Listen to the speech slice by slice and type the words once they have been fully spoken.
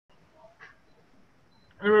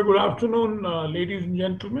Anyway, good afternoon, ladies and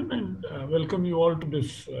gentlemen, and welcome you all to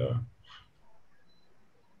this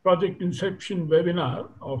Project Inception webinar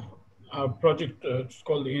of our project. It's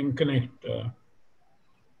called the M-Connect.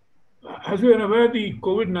 As we are aware, the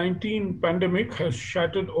COVID-19 pandemic has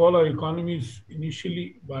shattered all our economies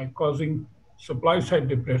initially by causing supply-side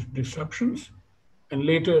disruptions and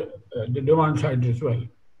later the demand side as well.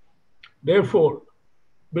 Therefore,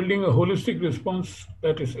 building a holistic response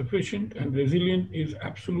that is efficient and resilient is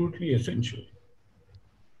absolutely essential.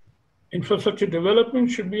 Infrastructure development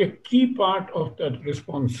should be a key part of that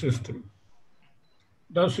response system.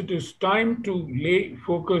 Thus, it is time to lay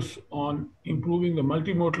focus on improving the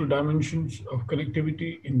multimodal dimensions of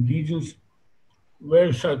connectivity in regions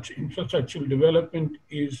where such infrastructural development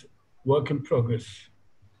is work in progress.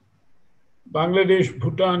 Bangladesh,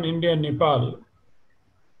 Bhutan, India, Nepal,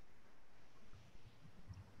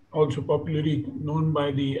 also popularly known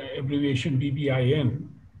by the abbreviation BBIN,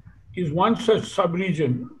 is one such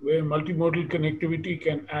sub-region where multimodal connectivity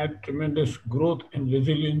can add tremendous growth and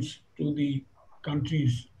resilience to the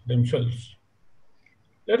countries themselves.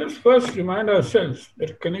 Let us first remind ourselves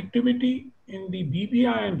that connectivity in the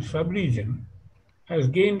BBIN sub-region has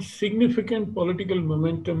gained significant political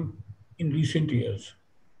momentum in recent years.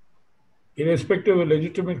 Irrespective of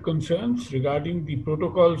legitimate concerns regarding the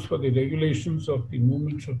protocols for the regulations of the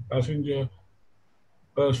movements of passenger,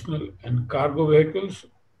 personal, and cargo vehicles,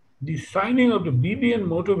 the signing of the BBN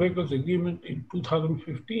Motor Vehicles Agreement in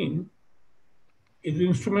 2015 is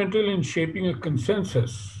instrumental in shaping a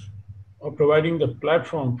consensus or providing the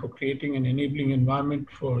platform for creating an enabling environment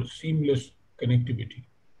for seamless connectivity.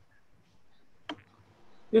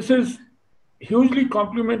 This is hugely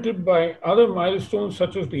complemented by other milestones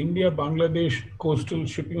such as the India-Bangladesh Coastal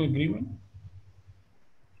Shipping Agreement,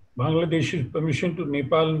 Bangladesh's permission to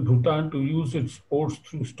Nepal and Bhutan to use its ports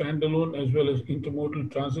through standalone as well as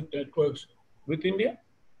intermodal transit networks with India.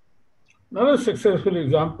 Another successful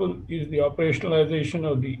example is the operationalization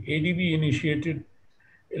of the ADB-initiated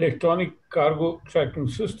electronic cargo tracking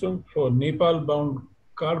system for Nepal-bound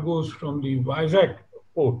cargoes from the Vizag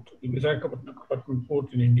port, the Visakhapatnam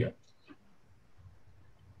port in India.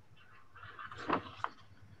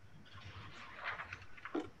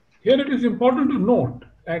 Here it is important to note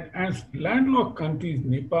that as landlocked countries,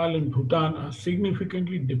 Nepal and Bhutan are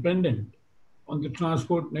significantly dependent on the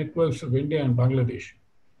transport networks of India and Bangladesh.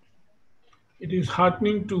 It is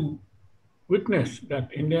heartening to witness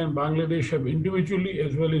that India and Bangladesh have individually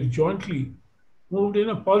as well as jointly moved in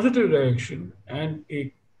a positive direction and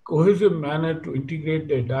a cohesive manner to integrate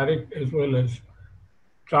their direct as well as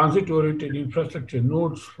transit-oriented infrastructure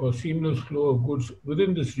nodes for seamless flow of goods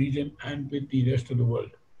within this region and with the rest of the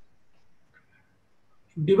world.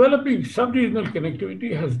 Developing sub-regional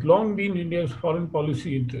connectivity has long been India's foreign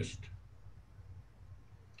policy interest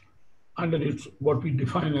under its what we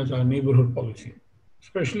define as our neighborhood policy,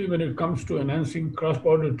 especially when it comes to enhancing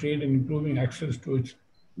cross-border trade and improving access to its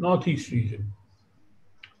northeast region.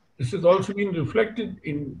 This has also been reflected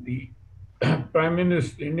in the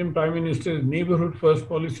Indian Prime Minister's Neighborhood First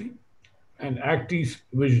policy and Act East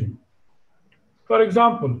vision. For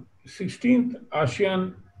example, 16th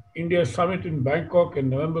ASEAN India Summit in Bangkok in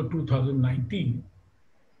November 2019,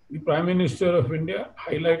 the Prime Minister of India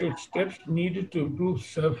highlighted steps needed to improve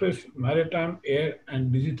surface, maritime, air,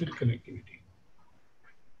 and digital connectivity.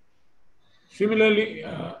 Similarly,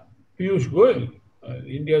 Piyush Goyal,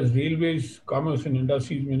 India's Railways, Commerce and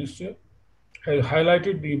Industries Minister, has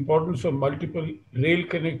highlighted the importance of multiple rail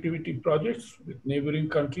connectivity projects with neighboring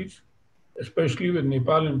countries, especially with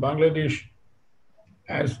Nepal and Bangladesh,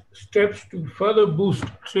 as steps to further boost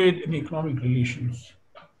trade and economic relations.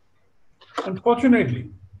 Unfortunately,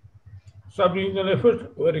 sub-regional efforts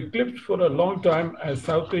were eclipsed for a long time as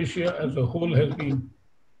South Asia as a whole has been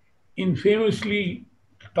infamously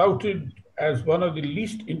touted as one of the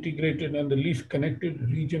least integrated and the least connected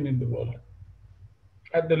region in the world.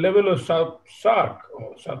 At the level of South SAARC,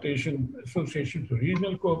 or South Asian Association for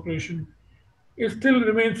Regional Cooperation, it still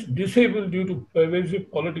remains disabled due to pervasive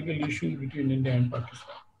political issues between India and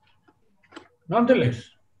Pakistan. Nonetheless,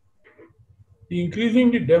 the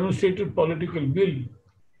increasingly demonstrated political will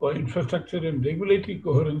for infrastructure and regulatory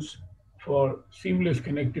coherence for seamless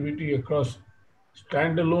connectivity across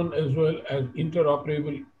standalone as well as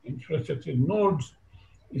interoperable infrastructure nodes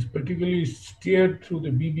is particularly steered through the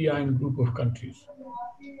BBIN group of countries.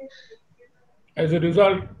 As a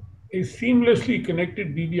result, a seamlessly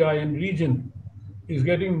connected BBIN region is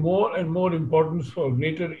getting more and more importance for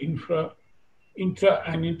greater intra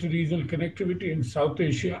and inter-regional connectivity in South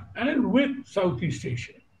Asia and with Southeast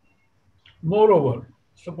Asia. Moreover,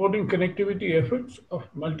 supporting connectivity efforts of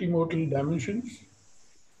multimodal dimensions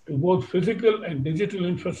to both physical and digital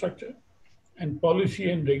infrastructure and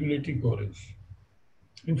policy and regulatory coherence.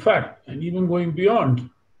 In fact, and even going beyond,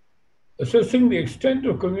 assessing the extent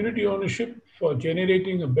of community ownership for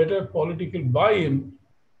generating a better political buy-in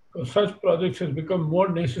for such projects has become more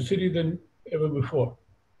necessary than ever before,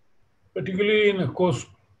 particularly in a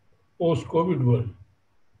post-COVID world.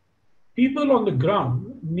 People on the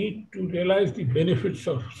ground need to realize the benefits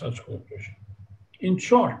of such cooperation. In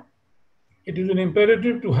short, it is an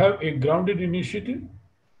imperative to have a grounded initiative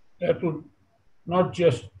that would not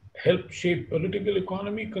just help shape political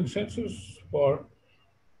economy consensus for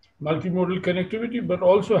multimodal connectivity, but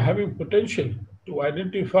also having potential to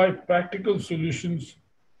identify practical solutions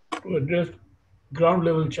to address ground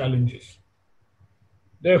level challenges.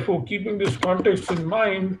 Therefore, keeping this context in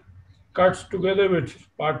mind, cuts together with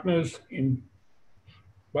partners in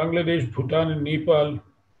Bangladesh, Bhutan, and Nepal,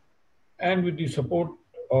 and with the support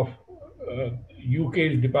of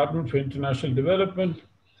UK's Department for International Development,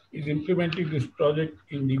 is implementing this project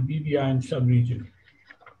in the BBIN sub-region.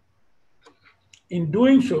 In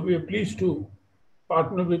doing so, we are pleased to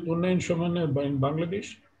partner with Unnayana Samanaya in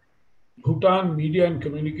Bangladesh, Bhutan Media and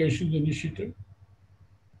Communications Initiative,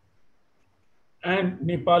 and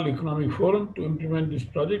Nepal Economic Forum to implement this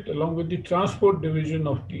project, along with the transport division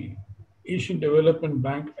of the Asian Development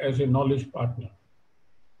Bank as a knowledge partner.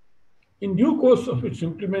 In due course of its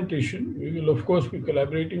implementation, we will of course be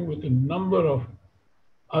collaborating with a number of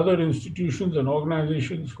other institutions and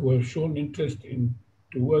organizations who have shown interest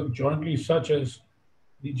to work jointly, such as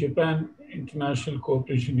the Japan International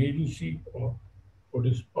Cooperation Agency, or what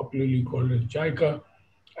is popularly called as JICA,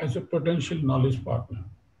 as a potential knowledge partner.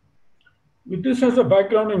 With this as a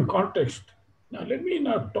background and context, now let me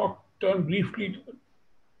turn briefly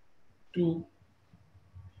to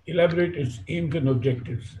elaborate its aims and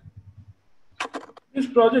objectives. This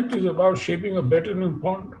project is about shaping a better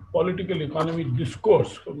informed political economy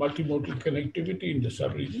discourse for multimodal connectivity in the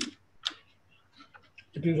sub-region.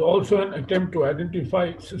 It is also an attempt to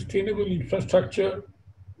identify sustainable infrastructure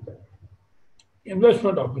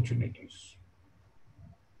investment opportunities.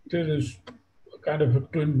 There is a kind of a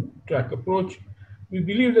twin track approach. We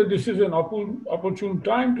believe that this is an opportune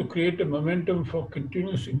time to create a momentum for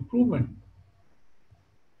continuous improvement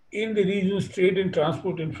in the region's trade and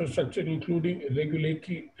transport infrastructure, including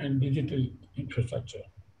regulatory and digital infrastructure.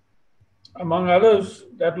 Among others,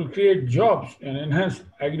 that will create jobs and enhance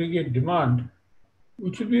aggregate demand,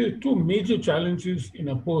 which will be the two major challenges in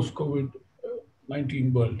a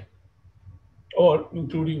post-COVID-19 world, or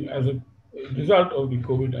including as a result of the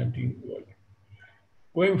COVID-19 world.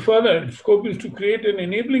 Going further, scope is to create an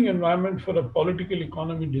enabling environment for a political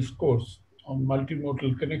economy discourse on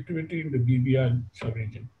multimodal connectivity in the BBIN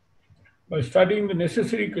sub-region. By studying the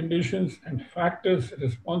necessary conditions and factors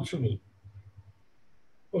responsible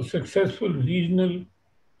for successful regional,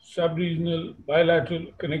 sub-regional, bilateral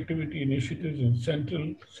connectivity initiatives in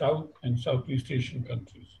Central, South, and Southeast Asian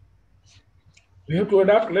countries. We have to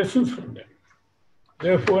adapt lessons from them.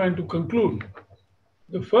 Therefore, and to conclude,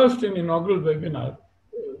 the first and inaugural webinar,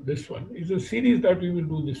 this one, is a series that we will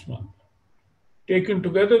do this month. Taken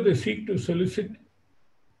together, they seek to solicit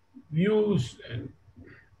views and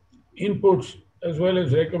inputs, as well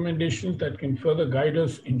as recommendations that can further guide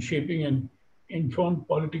us in shaping an informed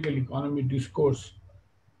political economy discourse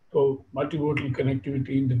for multimodal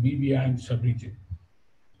connectivity in the BBIN sub-region.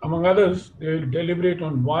 Among others, they will deliberate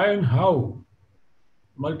on why and how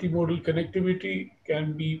multimodal connectivity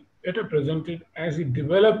can be better presented as a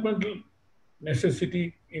developmental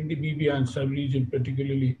necessity in the BBIN sub-region,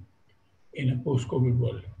 particularly in a post-COVID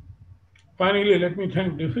world. Finally, let me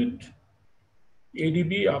thank DFID,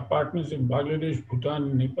 ADB, our partners in Bangladesh, Bhutan,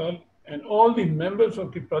 and Nepal, and all the members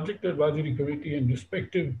of the Project Advisory Committee and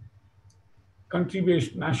respective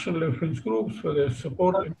country-based national reference groups for their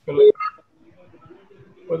support and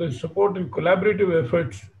collaborative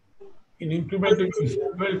efforts in implementing this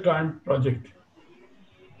well-timed project.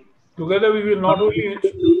 Together, we will not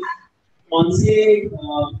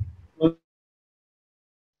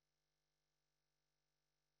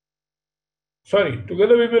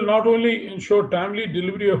only ensure timely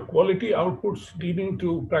delivery of quality outputs leading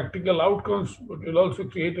to practical outcomes, but will also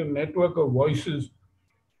create a network of voices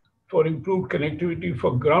for improved connectivity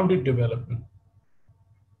for grounded development.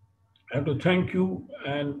 I have to thank you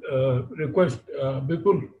and request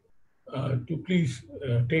Bipul to please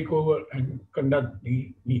take over and conduct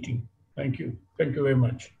the meeting. Thank you. Thank you very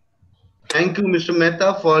much. Thank you, Mr.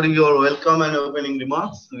 Mehta, for your welcome and opening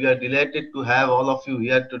remarks. We are delighted to have all of you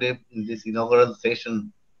here today in this inaugural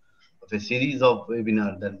session of a series of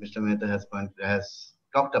webinars that Mr. Mehta has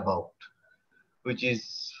talked about, which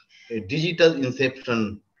is a digital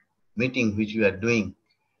inception meeting which we are doing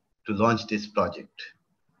to launch this project.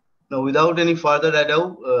 Now, without any further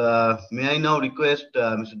ado, may I now request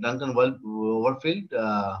Mr. Duncan Warfield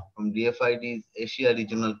from DFID's Asia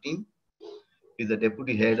Regional Team. He's the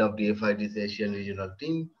Deputy Head of DFID's Asian Regional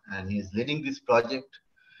Team, and he's leading this project,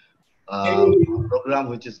 program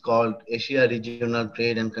which is called Asia Regional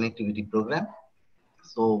Trade and Connectivity Program.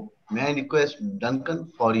 So, may I request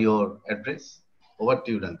Duncan for your address? Over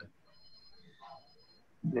to you, Duncan.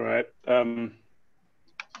 Right.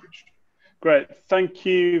 Great. Thank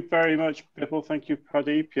you very much, Bipul. Thank you,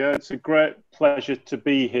 Pradeep. Yeah, it's a great pleasure to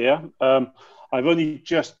be here. I've only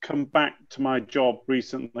just come back to my job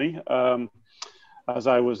recently, as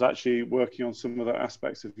I was actually working on some of the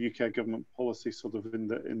aspects of UK government policy sort of in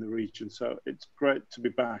the region. So it's great to be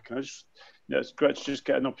back. And it's great to just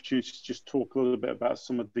get an opportunity to just talk a little bit about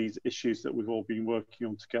some of these issues that we've all been working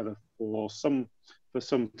on together for some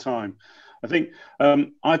time. I think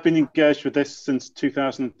I've been engaged with this since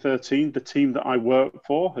 2013. The team that I work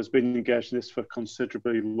for has been engaged in this for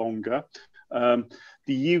considerably longer.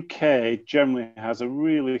 The UK generally has a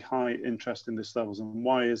really high interest in this levels, and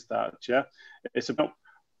why is that? Yeah, it's about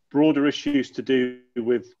broader issues to do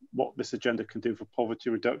with what this agenda can do for poverty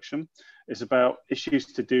reduction. It's about issues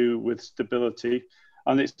to do with stability,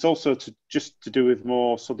 and it's also to do with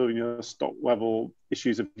more sort of stock level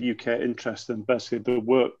issues of UK interest, and basically the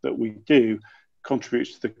work that we do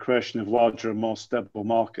contributes to the creation of larger and more stable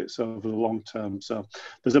markets over the long term. So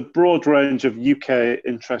there's a broad range of UK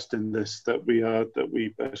interest in this that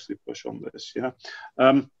we basically push on this. Yeah,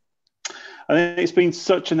 I think it's been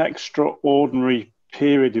such an extraordinary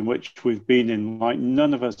period in which we've been in, like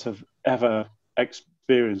none of us have ever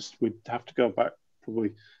experienced. We'd have to go back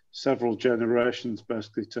probably several generations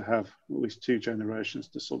basically to have at least 2 generations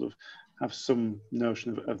to sort of have some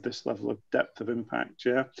notion of this level of depth of impact.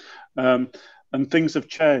 Yeah. And things have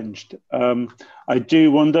changed. I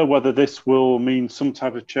do wonder whether this will mean some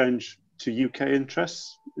type of change to UK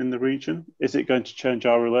interests in the region. Is it going to change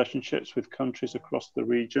our relationships with countries across the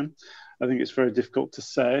region? I think it's very difficult to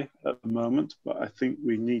say at the moment, but I think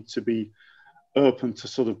we need to be open to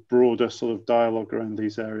sort of broader sort of dialogue around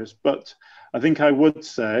these areas. But I think I would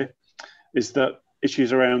say is that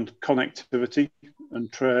issues around connectivity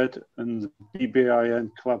and trade and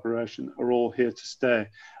BBIN collaboration are all here to stay.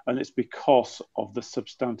 And it's because of the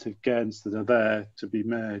substantive gains that are there to be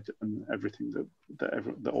made and everything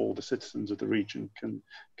that all the citizens of the region can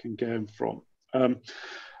gain from.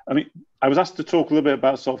 I mean, I was asked to talk a little bit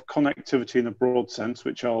about sort of connectivity in a broad sense,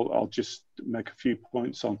 which I'll just make a few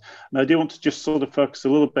points on. And I do want to just sort of focus a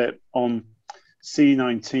little bit on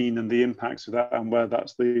C19 and the impacts of that and where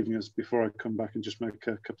that's leaving us before I come back and just make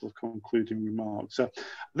a couple of concluding remarks. So I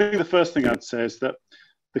think the first thing I'd say is that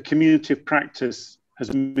the community of practice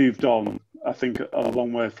has moved on, I think, a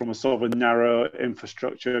long way from a sort of a narrow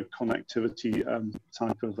infrastructure connectivity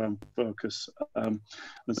type of focus. And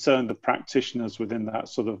certainly the practitioners within that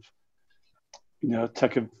sort of,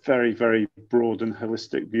 take a very, very broad and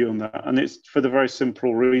holistic view on that. And it's for the very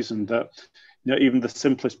simple reason that even the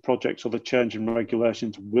simplest projects or the change in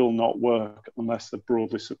regulations will not work unless the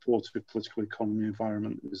broadly supportive political economy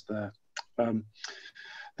environment is there.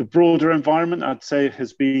 The broader environment, I'd say,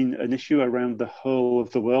 has been an issue around the whole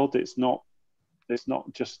of the world. It's not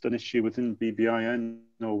just an issue within BBIN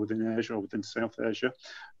or within Asia or within South Asia.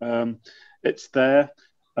 It's there,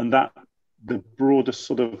 and that the broader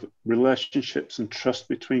sort of relationships and trust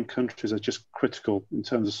between countries are just critical in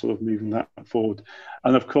terms of sort of moving that forward.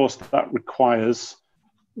 And of course, that requires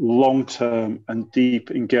long-term and deep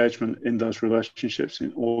engagement in those relationships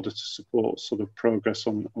in order to support sort of progress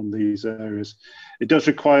on these areas. It does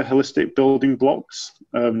require holistic building blocks,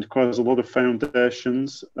 it requires a lot of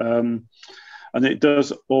foundations, and it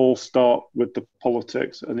does all start with the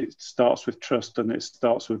politics, and it starts with trust, and it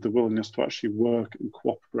starts with the willingness to actually work and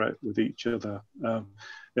cooperate with each other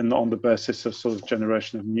on the basis of sort of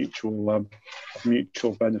generation of mutual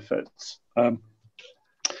benefits. I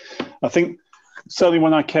think certainly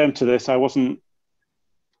when I came to this, I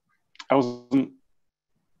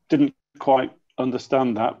didn't quite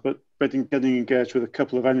understand that, but getting engaged with a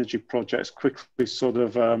couple of energy projects quickly sort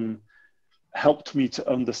of helped me to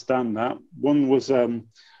understand that. One was a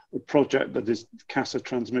project that is CASA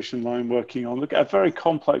transmission line working on a very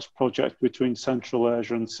complex project between Central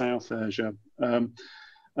Asia and South Asia. And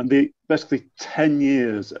basically 10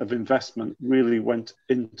 years of investment really went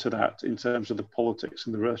into that in terms of the politics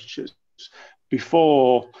and the relationships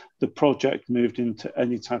before the project moved into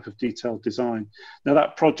any type of detailed design. Now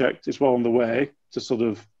that project is well on the way to sort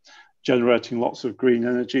of generating lots of green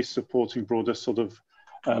energy, supporting broader sort of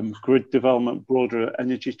grid development, broader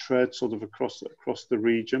energy trade sort of across the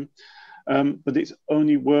region. But it's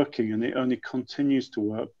only working, and it only continues to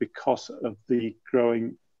work because of the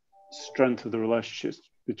growing strength of the relationships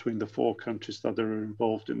between the 4 countries that are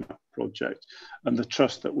involved in that project, and the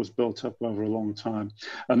trust that was built up over a long time.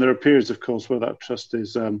 And there are periods, of course, where that trust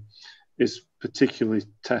is particularly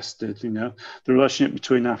tested. You know, the relationship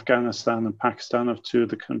between Afghanistan and Pakistan, of 2 of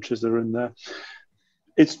the countries that are in there,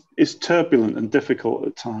 it's turbulent and difficult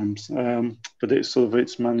at times, but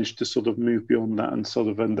it's managed to sort of move beyond that, and sort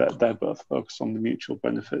of, and they're both focused on the mutual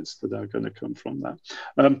benefits that are going to come from that.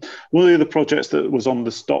 One of the other projects that was on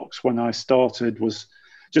the stocks when I started was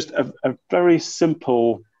just a very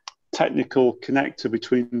simple technical connector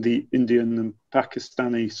between the Indian and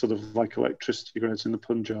Pakistani sort of like electricity grids in the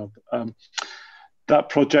Punjab. That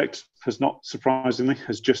project has not, surprisingly,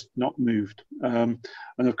 has just not moved. And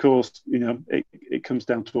of course, you know, it comes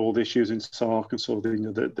down to all the issues in SARC and sort of, you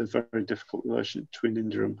know, the very difficult relationship between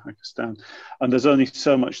India and Pakistan. And there's only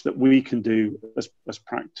so much that we can do as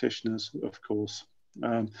practitioners, of course.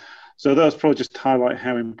 So those projects highlight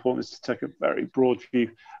how important it is to take a very broad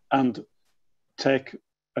view and take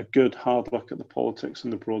a good hard look at the politics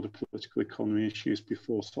and the broader political economy issues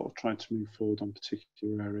before sort of trying to move forward on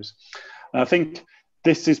particular areas. And I think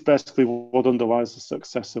this is basically what underlies the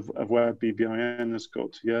success of where BBIN has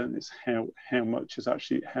got to, yeah, and it's how much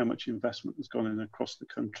investment has gone in across the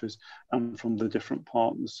countries and from the different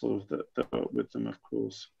partners sort of that work with them, of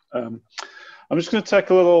course. I'm just going to take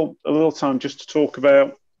a little time just to talk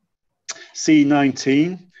about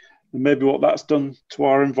C19 and maybe what that's done to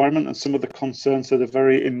our environment and some of the concerns that are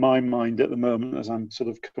very in my mind at the moment as I'm sort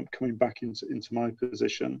of coming back into my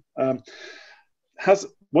position.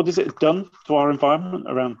 What has it done to our environment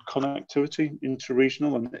around connectivity,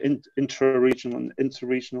 interregional and intra-regional and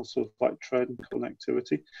interregional sort of like trade and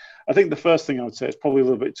connectivity? I think the first thing I would say is probably a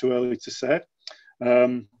little bit too early to say.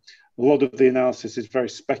 A lot of the analysis is very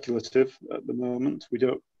speculative at the moment. We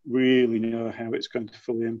don't really know how it's going to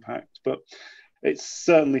fully impact, but it's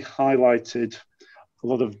certainly highlighted a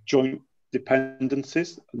lot of joint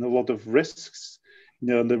dependencies and a lot of risks. You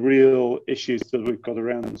know, and the real issues that we've got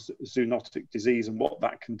around zoonotic disease and what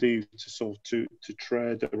that can do to sort of to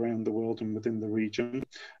trade around the world and within the region.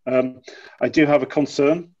 I do have a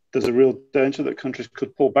concern. There's a real danger that countries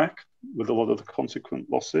could pull back with a lot of the consequent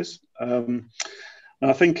losses. And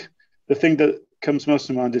I think the thing that comes most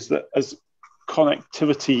to mind is that as a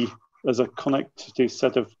connectivity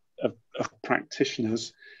set of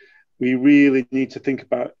practitioners, we really need to think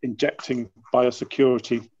about injecting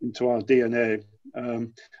biosecurity into our DNA.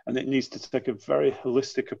 And it needs to take a very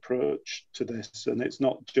holistic approach to this. And it's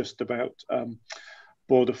not just about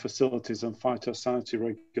border facilities and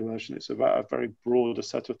phytosanitary regulation. It's about a very broader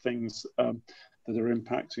set of things that are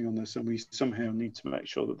impacting on this. And we somehow need to make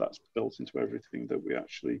sure that that's built into everything that we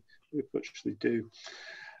actually do.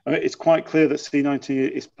 It's quite clear that C19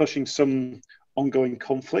 is pushing some ongoing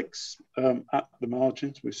conflicts at the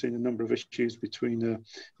margins. We've seen a number of issues between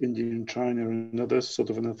India and China and others, sort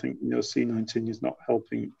of, and I think, you know, C19 is not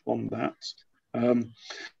helping on that.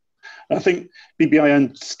 I think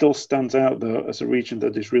BBIN still stands out though as a region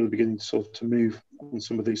that is really beginning to sort of to move on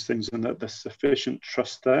some of these things, and that there's sufficient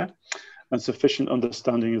trust there and sufficient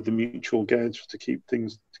understanding of the mutual gauge to keep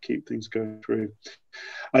things going through.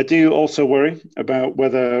 I do also worry about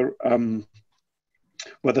whether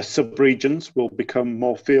sub-regions will become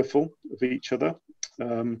more fearful of each other,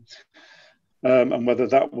 and whether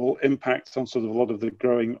that will impact on sort of a lot of the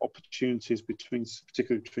growing opportunities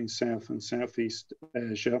particularly between South and Southeast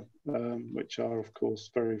Asia, which are, of course,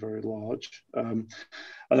 very, very large. And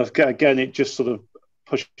again, it just sort of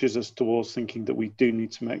pushes us towards thinking that we do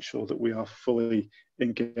need to make sure that we are fully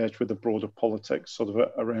engaged with the broader politics sort of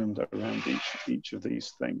around each of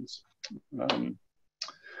these things.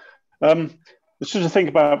 Let's just think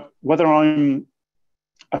about whether I'm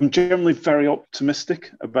generally very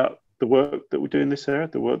optimistic about the work that we do in this area,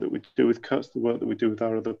 the work that we do with CUTS, the work that we do with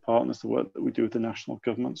our other partners, the work that we do with the national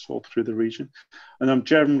governments all through the region. And I'm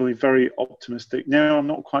generally very optimistic. Now, I'm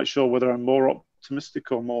not quite sure whether I'm more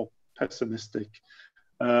optimistic or more pessimistic.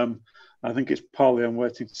 I think it's partly I'm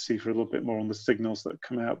waiting to see for a little bit more on the signals that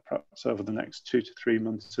come out perhaps over the next 2 to 3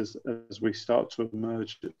 months as we start to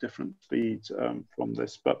emerge at different speeds from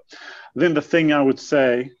this. But then the thing I would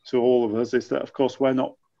say to all of us is that, of course, we're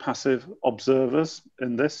not passive observers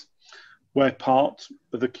in this. We're part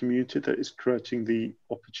of the community that is creating the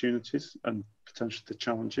opportunities and potentially the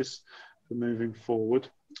challenges for moving forward.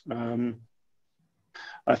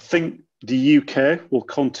 I think the UK will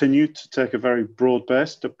continue to take a very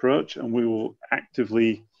broad-based approach, and we will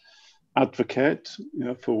actively advocate,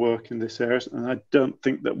 for work in this area, and I don't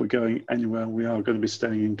think that we're going anywhere. We are going to be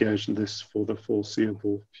staying engaged in this for the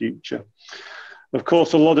foreseeable future. Of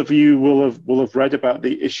course, a lot of you will have read about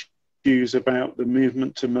the issues about the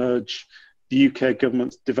movement to merge the UK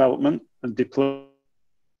government's development and deployment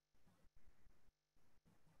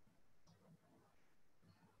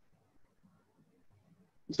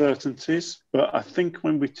uncertainties, but I think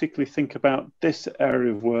when we particularly think about this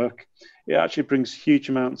area of work, it actually brings huge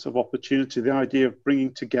amounts of opportunity. The idea of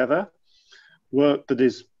bringing together work that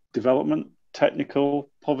is development, technical,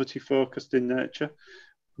 poverty focused in nature,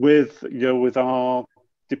 with our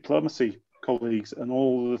diplomacy colleagues and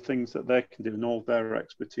all the things that they can do and all their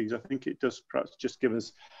expertise. I think it does perhaps just give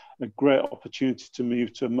us a great opportunity to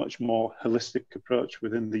move to a much more holistic approach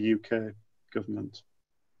within the UK government.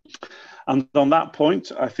 And on that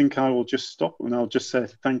point, I think I will just stop and I'll just say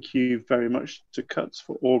thank you very much to CUTS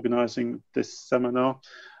for organising this seminar,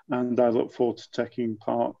 and I look forward to taking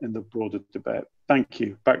part in the broader debate. Thank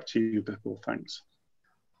you. Back to you, Bipul. Thanks.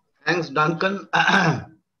 Thanks, Duncan,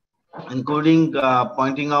 including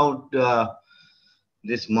pointing out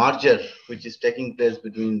this merger which is taking place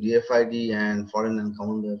between DFID and Foreign and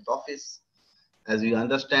Commonwealth Office. As we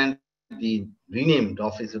understand, the renamed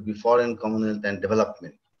office will be Foreign, Commonwealth and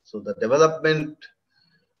Development. So the development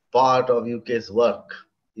part of UK's work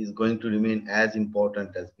is going to remain as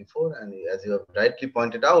important as before. And as you have rightly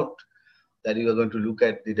pointed out, that you are going to look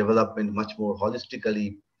at the development much more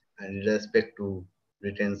holistically and in respect to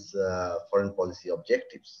Britain's foreign policy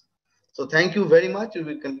objectives. So thank you very much.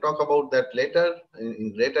 We can talk about that later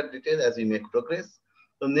in greater detail as we make progress.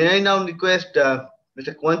 So may I now request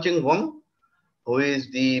Mr. Kwan Cheng Wong, who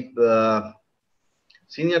is the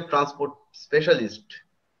Senior Transport Specialist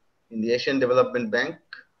in the Asian Development Bank,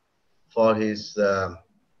 for his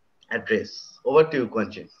address. Over to you, Kwan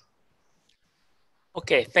Cheng.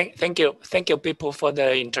 Okay, thank you, people, for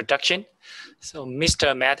the introduction. So,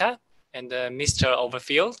 Mr. Mehta and Mr.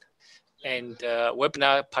 Overfield, and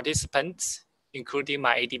webinar participants, including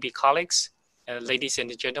my ADB colleagues, ladies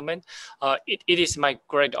and gentlemen, it is my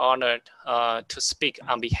great honor to speak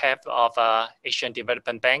on behalf of Asian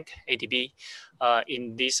Development Bank, ADB,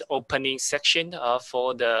 in this opening section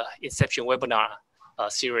for the Inception webinar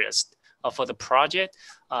series for the project,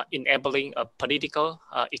 enabling a political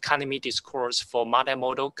economy discourse for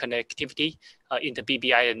multimodal connectivity in the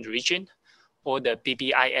BBIN region, or the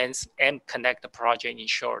BBIN's M-Connect project in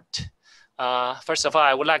short. First of all,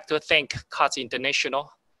 I would like to thank CUTS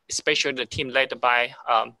International, especially the team led by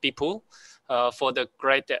Bipul, for the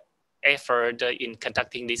great effort in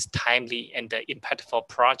conducting this timely and impactful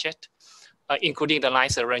project, including the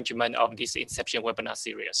nice arrangement of this Inception webinar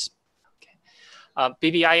series.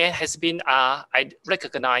 BBIN has been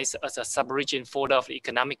recognized as a sub-region folder of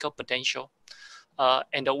economical potential,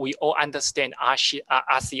 and we all understand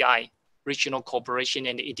RCI, regional cooperation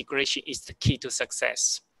and integration, is the key to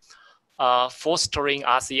success. Fostering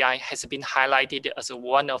RCI has been highlighted as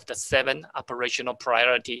one of the 7 operational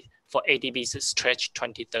priorities for ADB's Stretch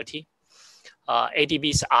 2030.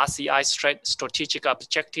 ADB's RCI strategic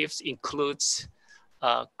objectives includes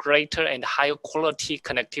greater and higher quality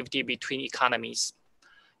connectivity between economies,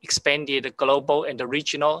 expanded global and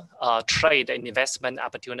regional trade and investment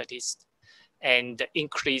opportunities, and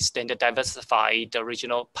increased and diversified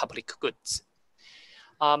regional public goods.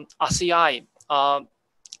 RCI,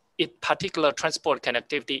 in particular, transport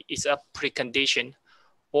connectivity is a precondition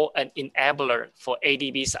or an enabler for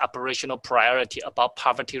ADB's operational priority about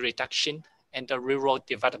poverty reduction and rural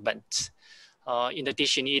development. In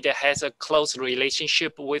addition, it has a close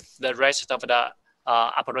relationship with the rest of the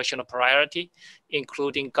operational priority,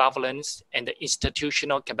 including governance and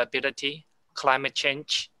institutional capability, climate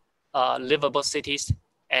change, livable cities,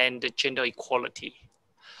 and gender equality.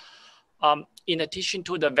 In addition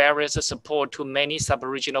to the various support to many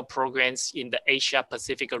sub-regional programs in the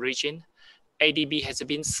Asia-Pacific region, ADB has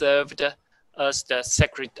been served as the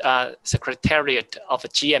Secretariat of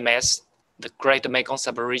GMS, the Great Mekong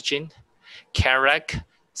Sub-region, CARAC,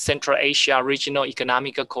 Central Asia Regional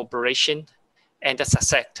Economic Cooperation, and the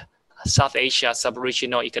SASEC, South Asia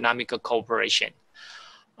Sub-regional Economic Cooperation.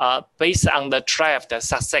 Based on the draft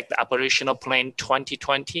SASEC Operational Plan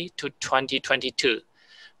 2020 to 2022,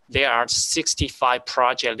 there are 65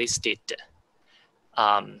 projects listed.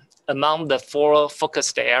 Among the 4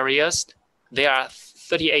 focused areas, there are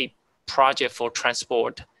 38 projects for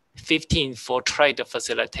transport, 15 for trade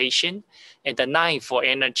facilitation, and 9 for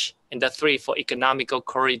energy, and 3 for economical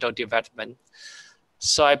corridor development.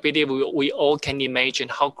 So I believe we all can imagine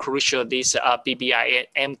how crucial this BBIN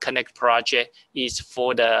M-Connect project is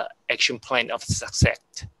for the action plan of success.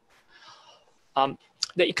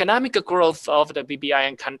 The economic growth of the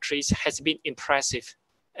BBIN countries has been impressive,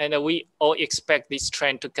 and we all expect this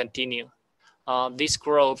trend to continue. This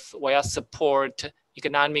growth will support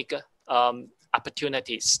economic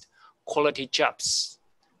opportunities, quality jobs,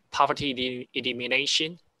 poverty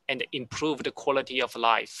elimination, and improve the quality of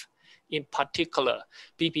life. In particular,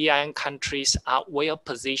 BBIN countries are well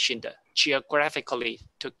positioned geographically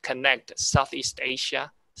to connect Southeast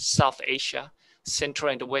Asia, South Asia,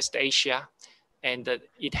 Central and West Asia, and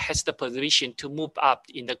it has the position to move up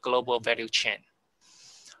in the global value chain.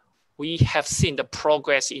 We have seen the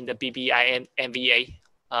progress in the BBIN MVA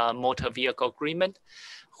motor vehicle agreement,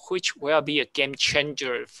 which will be a game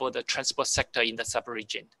changer for the transport sector in the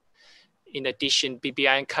sub-region. In addition,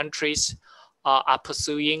 BBIN countries are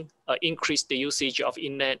pursuing increased usage of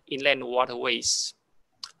inland waterways.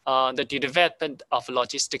 The development of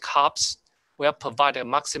logistic hubs will provide a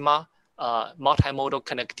maximum multimodal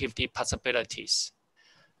connectivity possibilities.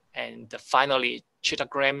 And finally,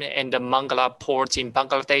 Chittagong and the Mangala ports in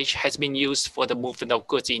Bangladesh has been used for the movement of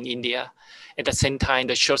goods in India. At the same time,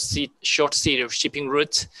 the short sea shipping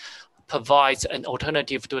routes provides an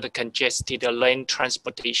alternative to the congested land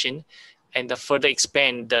transportation and further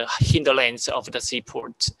expand the hinterlands of the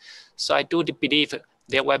seaports. So I do believe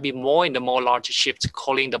there will be more and more large ships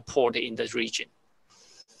calling the port in the region.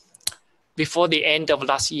 Before the end of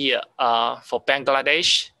last year, for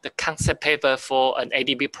Bangladesh, the concept paper for an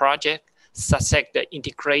ADB project, SASEC, the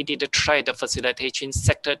Integrated Trade Facilitation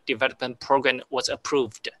Sector Development Program, was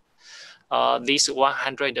approved. This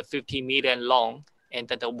 150 million loan and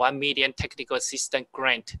the 1 million technical assistance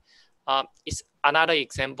grant is another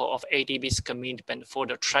example of ADB's commitment for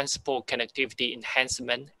the transport connectivity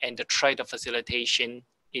enhancement and the trade facilitation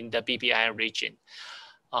in the BBIN region.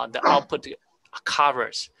 The output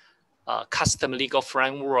covers custom legal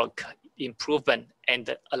framework improvement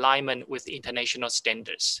and alignment with international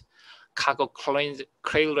standards, cargo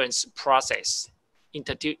clearance process,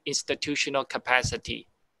 institutional capacity,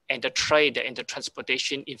 and the trade and the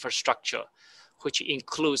transportation infrastructure, which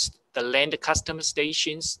includes the land customs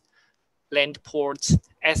stations, land ports,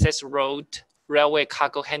 access road, railway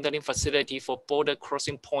cargo handling facility for border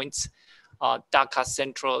crossing points, Dhaka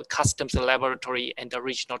Central Customs Laboratory, and the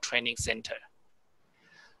Regional Training Center.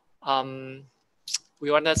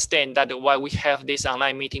 We understand that while we have this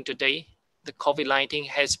online meeting today, the COVID-19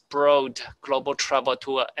 has brought global travel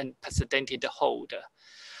to an unprecedented hold.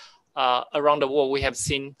 Around the world, we have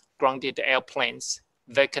seen grounded airplanes,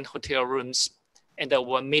 vacant hotel rooms, and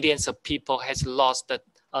millions of people has lost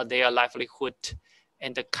their livelihood,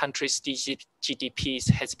 and the country's GDPs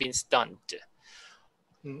has been stunned.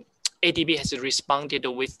 ADB has responded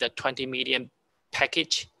with the 20 million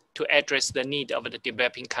package to address the need of the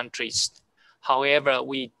developing countries. However,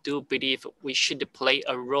 we do believe we should play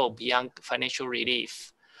a role beyond financial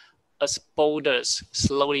relief. As borders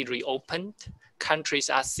slowly reopened, countries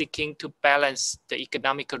are seeking to balance the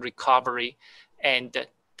economic recovery and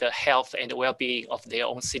the health and well-being of their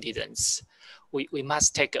own citizens. We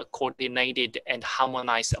must take a coordinated and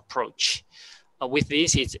harmonized approach. With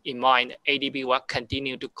this in mind, ADB will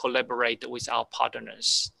continue to collaborate with our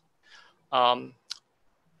partners.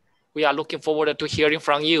 We are looking forward to hearing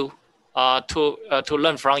from you, to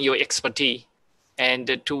learn from your expertise,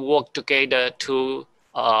 and to work together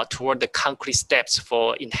toward the concrete steps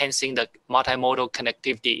for enhancing the multimodal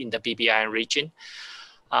connectivity in the BBIN region.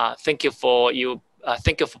 Thank you for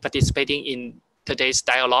participating in today's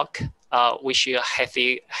dialogue. Wish you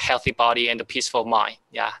a healthy body and a peaceful mind.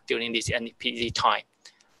 Yeah, during this busy time.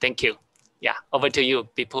 Thank you. Yeah, over to you,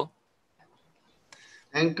 people.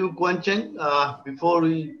 Thank you, Kuan Chen. Before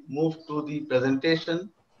we move to the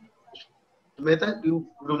presentation, Mehta, would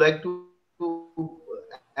you like to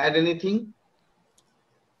add anything?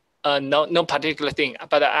 No particular thing,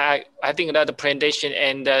 but I think that the presentation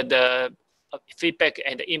and the feedback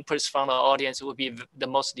and the inputs from the audience will be the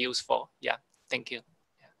most useful. Yeah, thank you.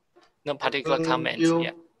 Yeah. No particular comments.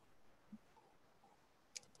 Yeah.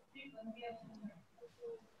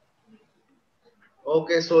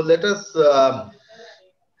 Okay, so let us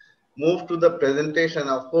move to the presentation.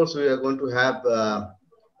 Of course, we are going to have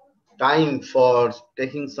time for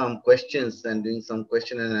taking some questions and doing some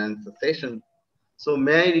question and answer session. So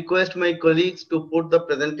may I request my colleagues to put the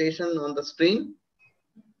presentation on the screen?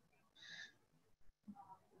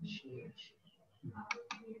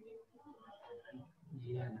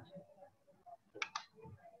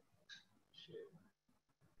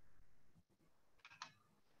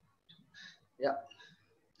 Yeah.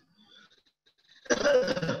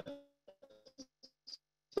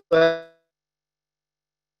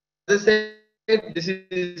 As I said, this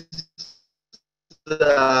is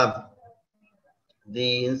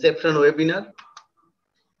the Inception webinar.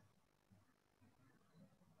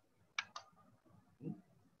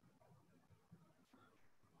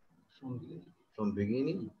 From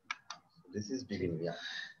beginning. This is beginning, yeah.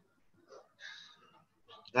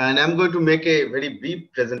 And I'm going to make a very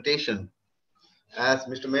brief presentation. As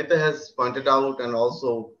Mr. Mehta has pointed out and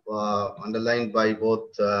also underlined by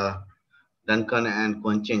both Duncan and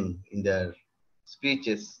Quanching in their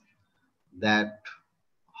speeches, that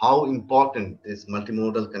how important this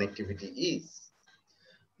multimodal connectivity is,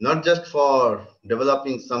 not just for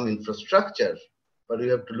developing some infrastructure, but we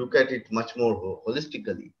have to look at it much more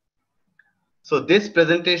holistically. So this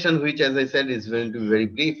presentation, which as I said is going to be very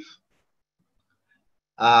brief,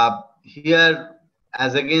 here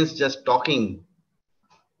as against just talking,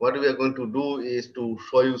 what we are going to do is to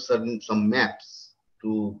show you some maps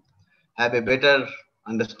to have a better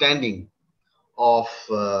understanding of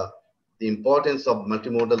the importance of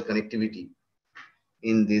multimodal connectivity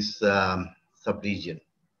in this sub-region,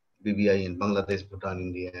 BBIN, Bangladesh, Bhutan,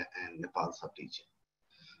 India, and Nepal sub-region.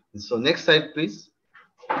 So next slide, please.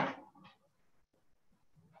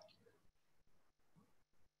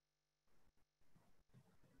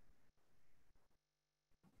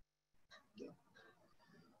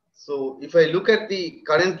 So if I look at the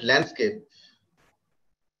current landscape,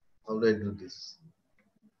 how do I do this?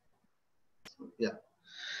 Yeah.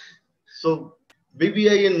 So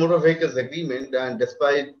BBIN Motor Vehicles Agreement, and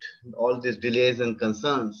despite all these delays and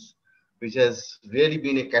concerns, which has really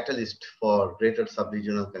been a catalyst for greater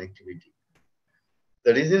sub-regional connectivity.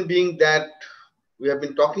 The reason being that we have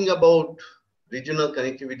been talking about regional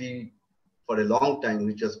connectivity for a long time,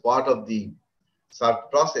 which was part of the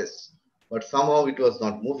SARC process, but somehow it was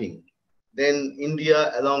not moving. Then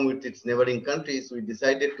India, along with its neighboring countries, we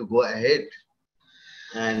decided to go ahead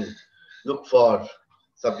and look for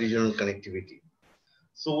sub-regional connectivity.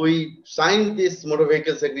 So we signed this motor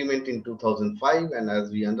vehicles agreement in 2005, and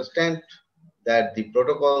as we understand that the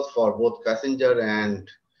protocols for both passenger and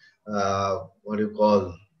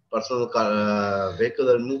personal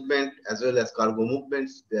vehicular movement as well as cargo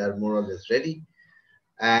movements, they are more or less ready.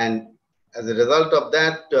 And as a result of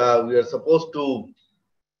that, we are supposed to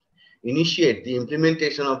initiate the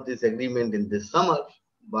implementation of this agreement in this summer,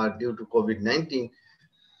 but due to COVID-19,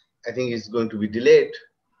 I think it's going to be delayed.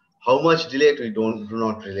 How much delayed we do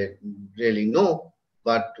not really know,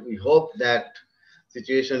 but we hope that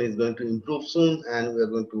situation is going to improve soon and we are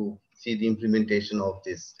going to see the implementation of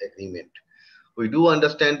this agreement. We do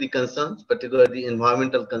understand the concerns, particularly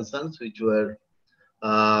environmental concerns, which were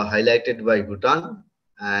highlighted by Bhutan,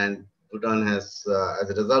 and Bhutan has, as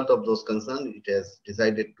a result of those concerns, it has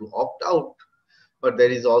decided to opt out, but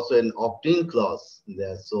there is also an opt-in clause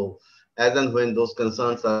there. So as and when those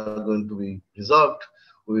concerns are going to be resolved,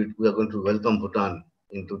 we are going to welcome Bhutan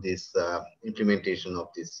into this implementation of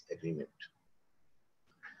this agreement.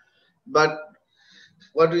 But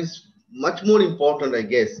what is much more important, I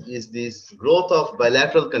guess, is this growth of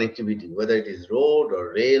bilateral connectivity, whether it is road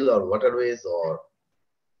or rail or waterways or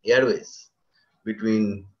airways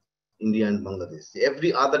between India and Bangladesh.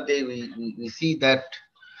 Every other day we see that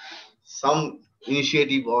some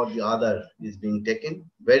initiative or the other is being taken.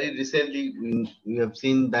 Very recently, we have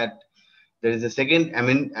seen that there is a second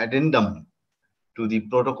addendum to the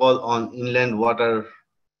protocol on inland water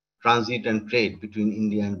transit and trade between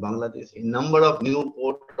India and Bangladesh. A number of new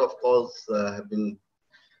port of calls have been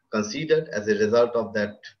considered as a result of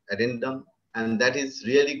that addendum, and that is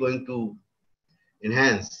really going to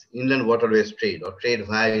enhance inland waterways trade or trade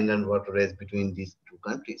via inland waterways between these two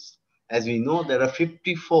countries. As we know, there are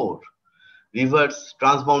 54 rivers,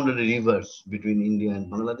 transboundary rivers between India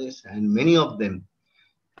and Bangladesh, and many of them,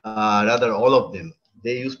 rather all of them,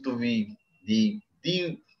 they used to be the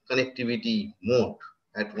connectivity mode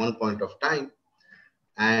at one point of time,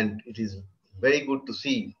 and it is very good to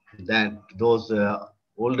see that those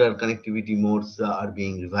older connectivity modes are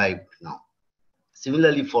being revived now.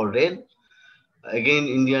 Similarly for rail, again,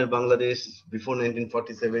 India and Bangladesh before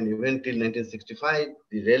 1947, even till 1965,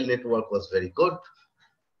 the rail network was very good.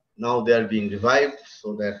 Now they are being revived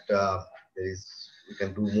so that we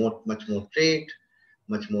can do much more trade,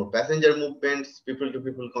 much more passenger movements,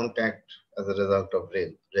 people-to-people contact as a result of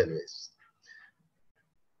railways.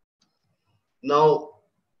 Now,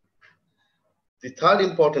 the third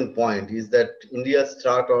important point is that India's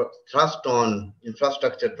thrust on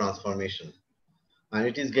infrastructure transformation, and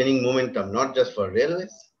it is gaining momentum not just for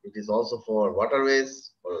railways, it is also for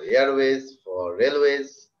waterways, for airways, for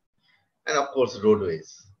railways, and of course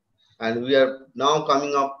roadways. And we are now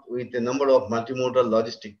coming up with a number of multimodal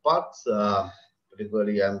logistic parks.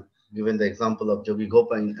 Particularly, I'm given the example of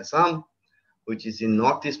Jogigopa in Assam, which is in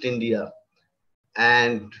northeast India.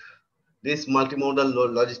 And these multimodal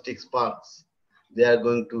logistics parks, they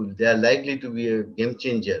are likely to be a game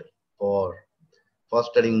changer for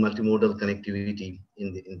fostering multimodal connectivity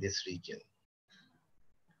in this region.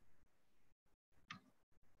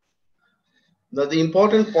 Now, the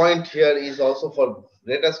important point here is also for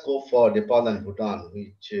greater scope for Nepal and Bhutan,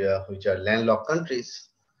 which are landlocked countries,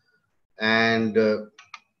 and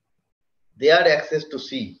they are access to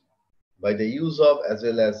sea by the use of as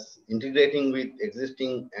well as integrating with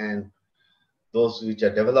existing and those which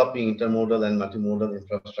are developing intermodal and multimodal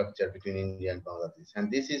infrastructure between India and Bangladesh. And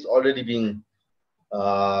this is already being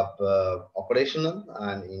operational.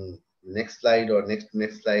 And in next slide or next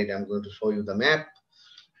slide, I'm going to show you the map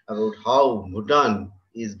about how Bhutan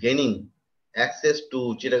is gaining access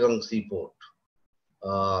to Chittagong seaport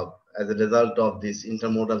as a result of this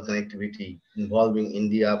intermodal connectivity involving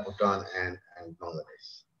India, Bhutan, and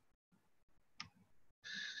Bangladesh.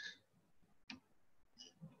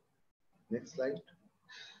 Next slide.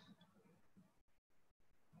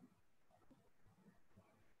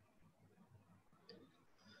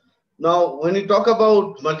 Now, when we talk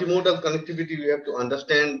about multimodal connectivity, we have to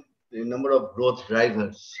understand the number of growth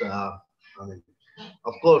drivers.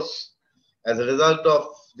 Of course, as a result of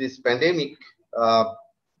this pandemic,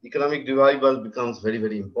 economic revival becomes very,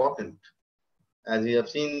 very important. As we have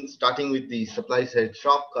seen, starting with the supply side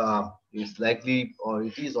shock, is likely, or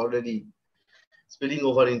it is already spilling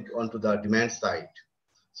over onto the demand side.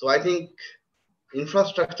 So I think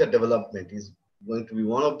infrastructure development is going to be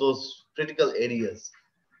one of those critical areas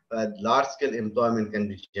where large-scale employment can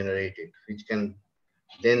be generated, which can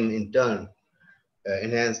then in turn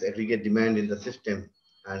enhance aggregate demand in the system,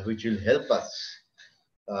 and which will help us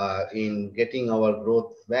in getting our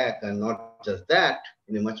growth back, and not just that,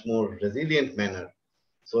 in a much more resilient manner,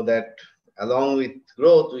 so that along with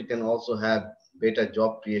growth, we can also have better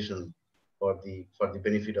job creation for the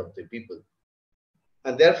benefit of the people.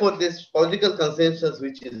 And therefore, this political consensus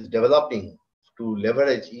which is developing to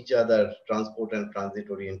leverage each other transport and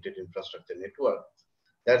transit-oriented infrastructure network,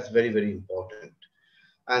 that's very, very important.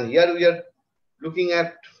 And here we are looking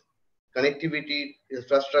at connectivity,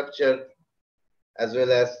 infrastructure, as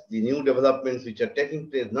well as the new developments which are taking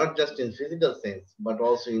place, not just in physical sense, but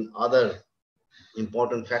also in other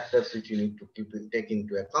important factors which you need to take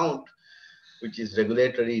into account, which is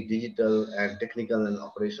regulatory, digital, and technical and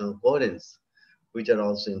operational coherence, which are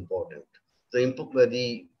also important. So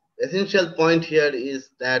the essential point here is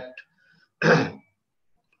that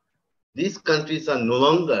these countries are no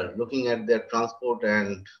longer looking at their transport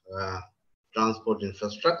and transport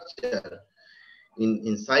infrastructure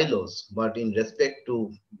in silos, but in respect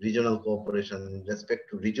to regional cooperation, in respect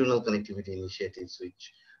to regional connectivity initiatives,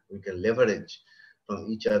 which we can leverage from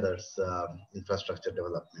each other's infrastructure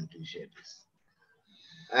development initiatives.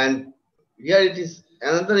 And here it is,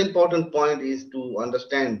 another important point is to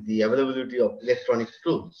understand the availability of electronic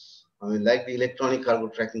tools, like the electronic cargo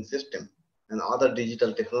tracking system and other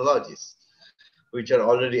digital technologies, which are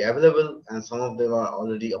already available, and some of them are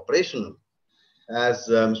already operational. As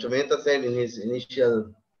Mr. Mehta said in his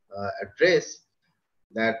initial address,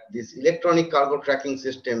 that this electronic cargo tracking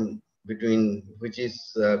system which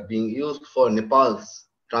is being used for Nepal's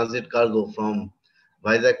transit cargo from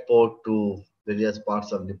Vizag port to various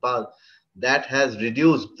parts of Nepal, that has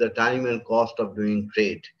reduced the time and cost of doing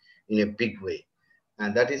trade in a big way.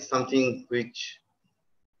 And that is something which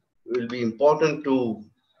will be important to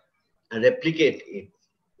replicate it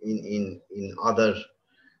in other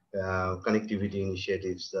connectivity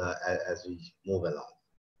initiatives as we move along.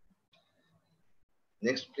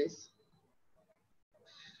 Next, please.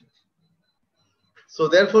 So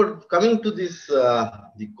therefore, coming to this,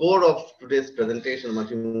 the core of today's presentation,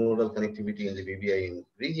 multimodal connectivity in the BBIN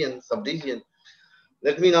region, sub-region,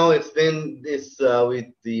 let me now explain this with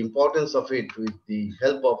the importance of it with the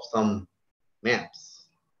help of some maps.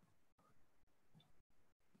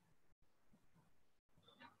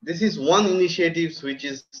 This is one initiative which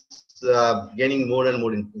is gaining more and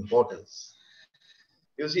more importance.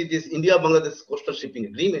 You see this India-Bangladesh coastal shipping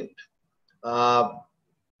agreement,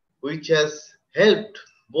 which has helped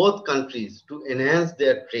both countries to enhance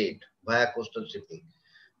their trade via coastal shipping.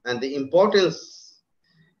 And the importance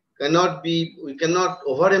we cannot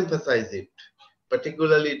overemphasize it,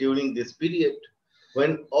 particularly during this period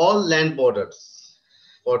when all land borders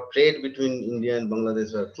for trade between India and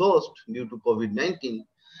Bangladesh were closed due to COVID-19.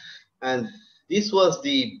 And this was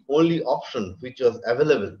the only option which was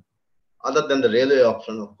available, other than the railway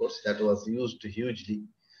option, of course, that was used hugely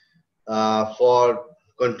for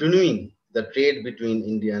continuing the trade between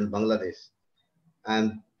India and Bangladesh.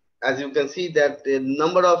 And as you can see that a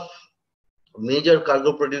number of major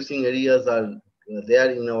cargo producing areas are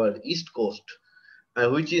there in our east coast,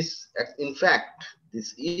 which is, in fact,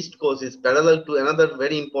 this east coast is parallel to another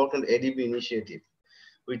very important ADB initiative,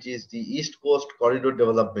 which is the East Coast Corridor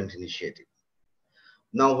Development Initiative.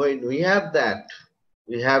 Now, when we have that,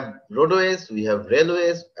 we have roadways, we have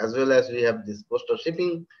railways, as well as we have this coastal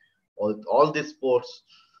shipping, all these ports.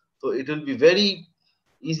 So it will be very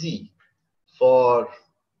easy for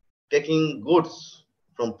taking goods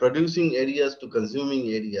from producing areas to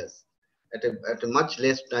consuming areas at a much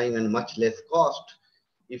less time and much less cost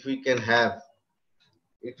if we can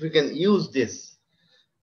use this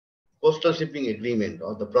coastal shipping agreement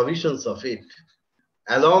or the provisions of it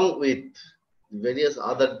along with various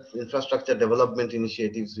other infrastructure development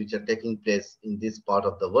initiatives which are taking place in this part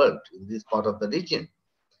of the world, in this part of the region.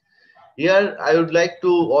 Here, I would like to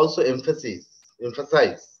also emphasize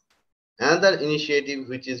another initiative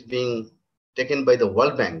which is being taken by the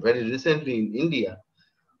World Bank very recently in India,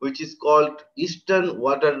 which is called Eastern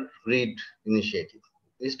Water Grid Initiative,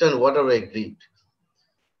 Eastern Waterway Grid.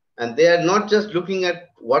 And they are not just looking at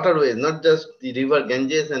waterways, not just the river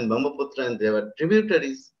Ganges and Brahmaputra and their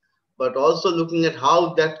tributaries, but also looking at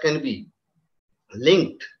how that can be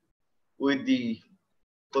linked with the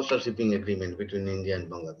coastal shipping agreement between India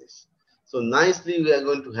and Bangladesh. So nicely, we are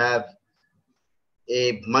going to have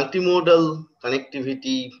a multimodal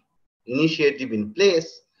connectivity initiative in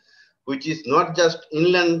place, which is not just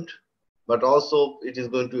inland, but also it is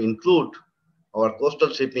going to include our coastal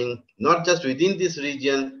shipping, not just within this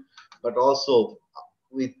region, but also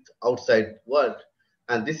with outside world.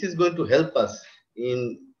 And this is going to help us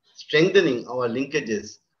in strengthening our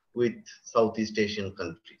linkages with Southeast Asian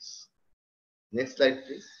countries. Next slide,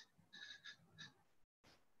 please.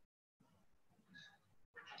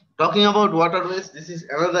 Talking about waterways, this is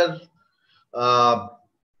another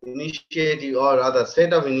initiative or other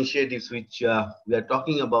set of initiatives which we are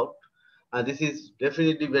talking about. And this is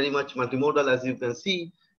definitely very much multimodal. As you can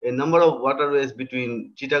see, a number of waterways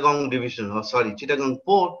between Chittagong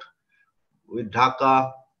Port with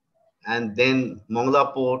Dhaka, and then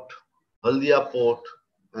Mongla Port, Haldia Port,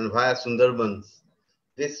 and via Sundarbans.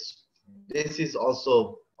 This is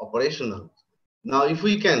also operational. Now, if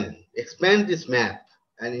we can expand this map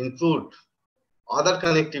and include other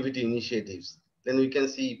connectivity initiatives, then we can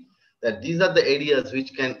see that these are the areas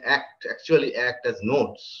which can actually act as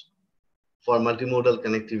nodes for multimodal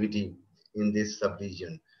connectivity in this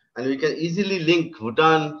sub-region. And we can easily link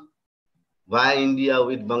Bhutan via India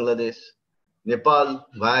with Bangladesh, Nepal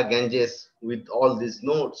via Ganges with all these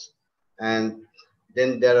nodes. And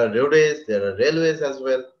then there are roadways, there are railways as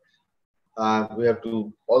well. We have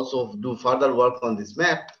to also do further work on this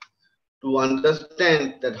map to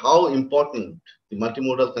understand that how important the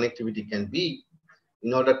multimodal connectivity can be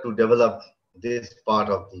in order to develop this part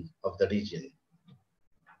of the region.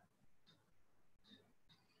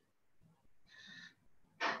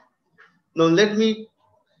 Now let me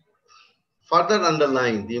further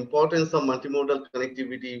underline the importance of multimodal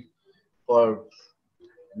connectivity for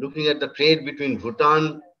looking at the trade between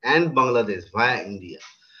Bhutan and Bangladesh via India.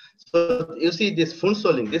 So you see this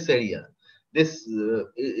Phuntsholing, this area, this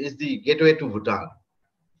is the gateway to Bhutan.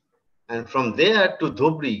 And from there to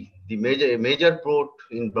Dhubri, the major port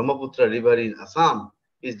in Brahmaputra River in Assam,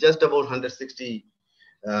 is just about 160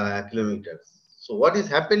 kilometers. So what is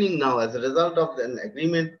happening now as a result of an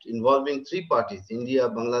agreement involving three parties, India,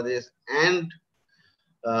 Bangladesh, and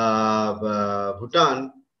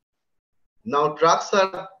Bhutan, now trucks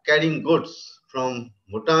are carrying goods from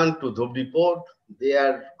Bhutan to Dhubri port. They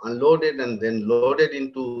are unloaded and then loaded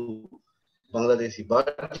into Bangladeshi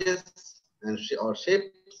barges or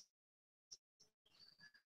ships.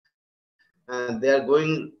 And they are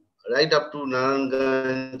going right up to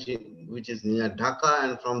Naranganj, which is near Dhaka,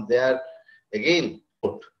 and from there again.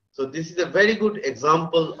 So this is a very good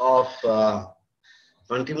example of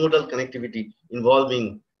multimodal connectivity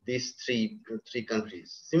involving these three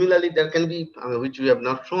countries. Similarly, there can be, which we have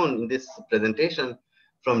not shown in this presentation,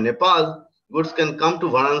 from Nepal, goods can come to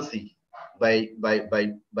Varanasi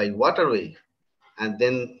by waterway, and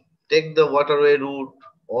then take the waterway route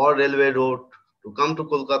or railway route to come to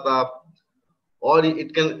Kolkata, or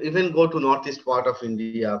it can even go to northeast part of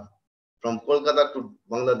India, from Kolkata to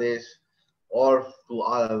Bangladesh, or to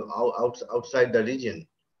outside the region.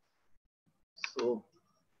 So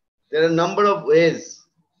there are a number of ways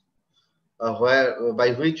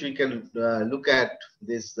by which we can look at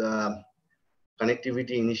this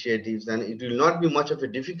connectivity initiatives, and it will not be much of a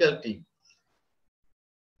difficulty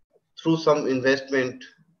through some investment,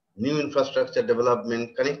 new infrastructure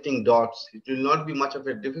development, connecting dots. It will not be much of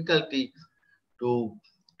a difficulty to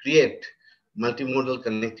create multimodal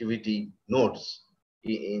connectivity nodes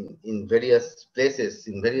in various places,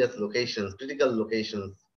 in various locations, critical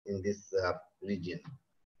locations in this region.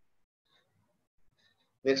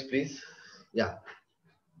 Next, please. Yeah.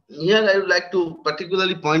 Here I would like to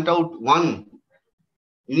particularly point out one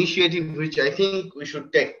initiative which I think we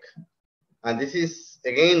should take. And this is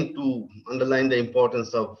again to underline the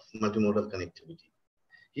importance of multimodal connectivity.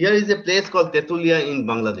 Here is a place called Tetulia in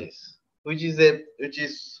Bangladesh, which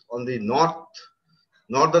is on the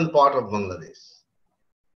northern part of Bangladesh.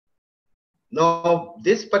 Now,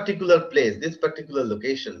 this particular place, this particular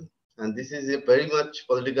location, and this is a very much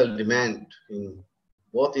political demand in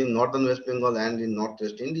both in northern West Bengal and in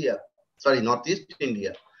northeast India,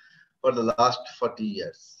 for the last 40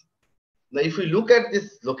 years. Now, if we look at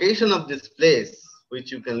this location of this place,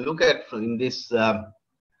 which you can look at in this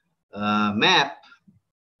map,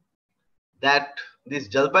 that this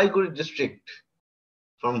Jalpaiguri district,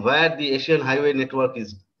 from where the Asian highway network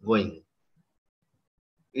is going,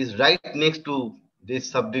 is right next to this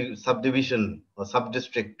subdivision or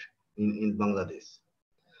sub-district in Bangladesh.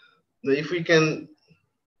 Now, if we can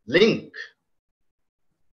link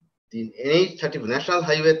the NH30, National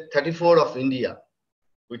Highway 34 of India,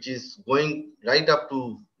 which is going right up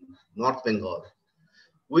to North Bengal,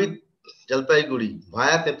 with Jalpaiguri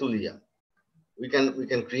via Tetulia, we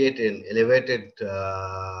can create an elevated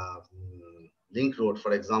link road,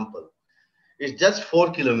 for example. It's just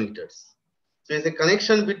 4 kilometers. So it's a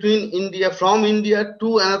connection between India, from India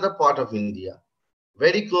to another part of India,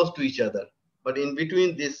 very close to each other. But in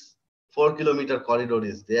between, this 4-kilometer corridor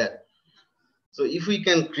is there. So if we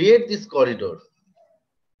can create this corridor,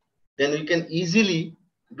 then we can easily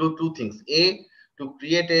do two things. A, to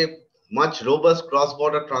create a much robust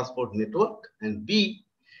cross-border transport network, and B,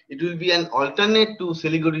 it will be an alternate to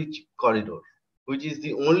Siliguri corridor, which is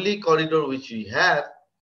the only corridor which we have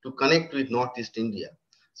to connect with Northeast India.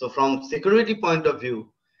 So from security point of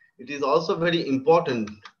view, it is also very important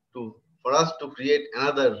for us to create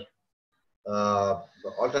another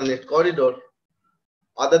alternate corridor,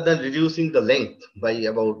 other than reducing the length by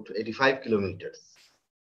about 85 kilometers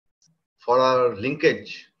for our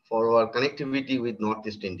linkage, for our connectivity with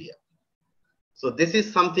Northeast India. So this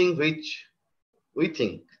is something which we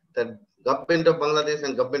think that government of Bangladesh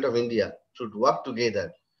and government of India should work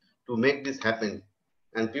together to make this happen.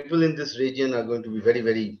 And people in this region are going to be very,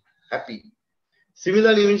 very happy.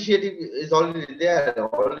 Similar initiative is already there.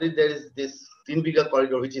 Already there is this Tinbiga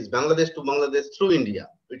corridor, which is Bangladesh to Bangladesh through India,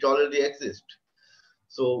 which already exists.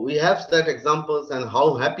 So we have such examples and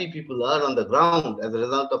how happy people are on the ground as a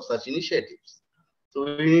result of such initiatives.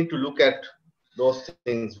 So we need to look at those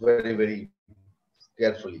things very, very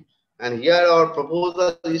carefully. And here our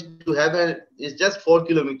proposal is to have is just 4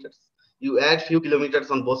 kilometers. You add few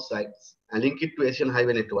kilometers on both sides and link it to Asian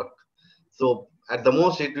highway network. So at the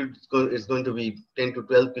most, it's going to be 10 to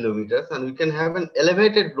 12 kilometers, and we can have an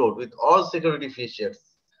elevated road with all security features,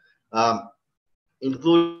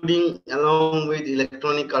 including along with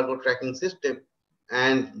electronic cargo tracking system.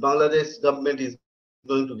 And Bangladesh government is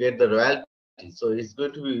going to get the royalty. So it's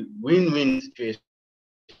going to be win-win situation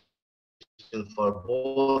for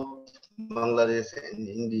both Bangladesh and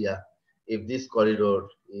India if this corridor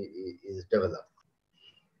is developed.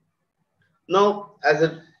 Now,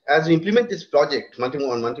 as we implement this project,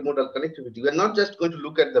 multimodal connectivity, we are not just going to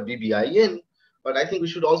look at the BBIN, but I think we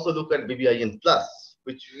should also look at BBIN Plus,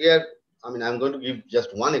 which here, I'm going to give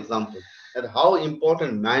just one example at how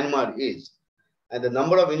important Myanmar is and the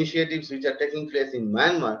number of initiatives which are taking place in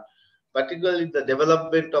Myanmar, particularly the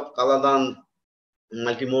development of Kaladan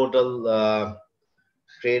multimodal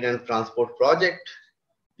trade and transport project,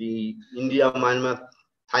 the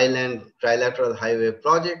India-Myanmar-Thailand trilateral highway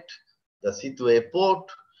project, the Situe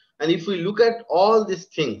port. And if we look at all these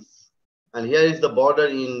things, and here is the border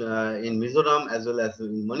in Mizoram as well as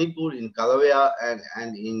in Manipur, in Kalawea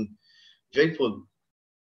and in Jaipur.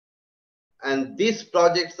 And these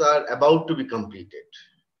projects are about to be completed.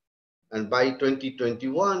 And by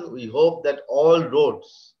 2021, we hope that all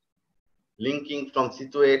roads linking from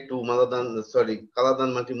Situe to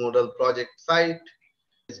Kaladan multimodal project site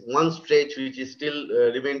is one stretch which is still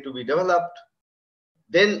remain to be developed.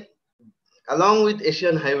 Then, along with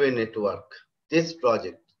Asian highway network, this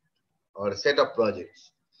project or set of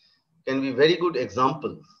projects can be very good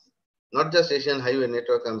examples, not just Asian highway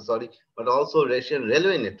network, but also Asian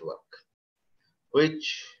railway network,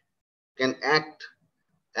 which can act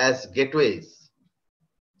as gateways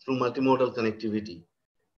through multimodal connectivity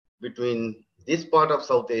between this part of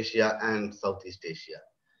South Asia and Southeast Asia.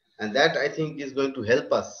 And that, I think, is going to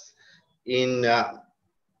help us in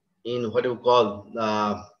what you call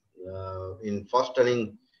in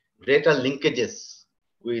fostering greater linkages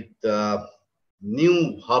with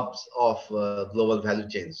new hubs of global value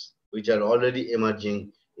chains, which are already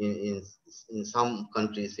emerging in some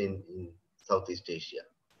countries in Southeast Asia.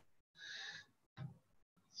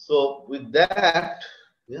 So with that,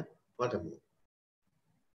 yeah, what a minute.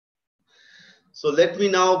 So let me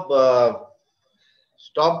now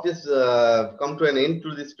stop this, come to an end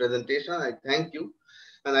to this presentation. I thank you.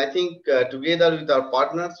 And I think together with our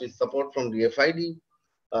partners, with support from DFID,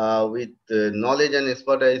 with knowledge and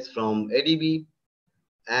expertise from ADB,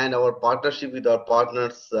 and our partnership with our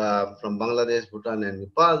partners from Bangladesh, Bhutan, and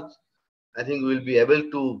Nepal, I think we'll be able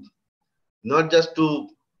to not just to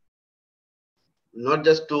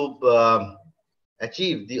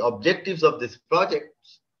achieve the objectives of this project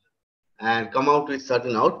and come out with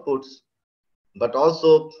certain outputs, but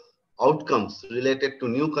also outcomes related to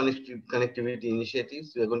new connectivity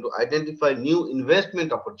initiatives. We are going to identify new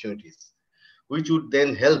investment opportunities, which would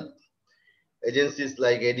then help agencies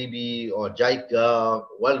like ADB or JICA,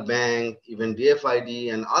 World Bank, even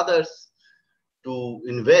DFID and others to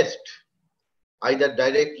invest either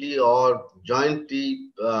directly or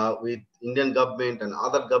jointly with Indian government and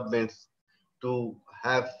other governments to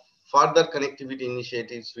have further connectivity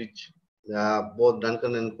initiatives, which both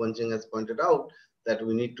Duncan and Quancheng has pointed out that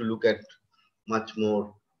we need to look at much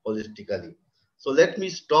more holistically. So let me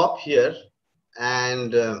stop here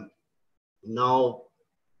and now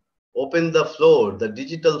open the floor, the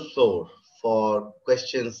digital floor, for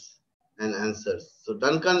questions and answers. So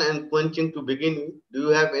Duncan and Quancheng, to begin with, do you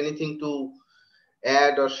have anything to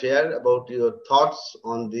add or share about your thoughts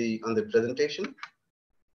on the presentation?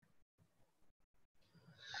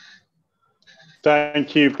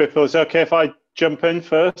 Thank you, Bipul. Is it okay if I jump in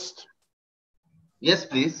first? Yes,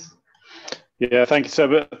 please. Yeah, thank you,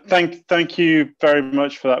 sir. Thank you very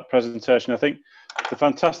much for that presentation. I think the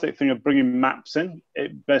fantastic thing of bringing maps in,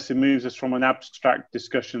 it basically moves us from an abstract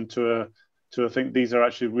discussion to I think these are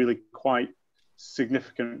actually really quite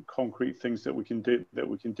significant concrete things that we can do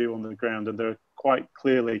on the ground, and there are quite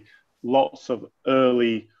clearly lots of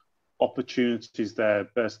early opportunities there,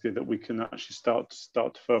 basically, that we can actually start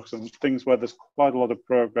to focus on things where there's quite a lot of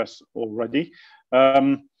progress already.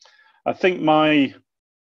 I think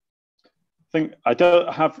I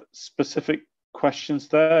don't have specific questions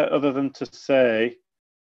there, other than to say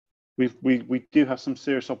we do have some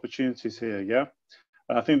serious opportunities here. Yeah,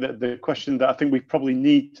 and I think that the question that I think we probably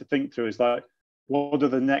need to think through is like, what are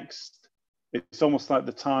the next? It's almost like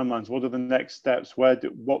the timelines. What are the next steps? What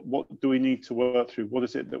do we need to work through? What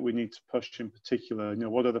is it that we need to push in particular? You know,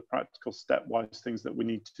 what are the practical stepwise things that we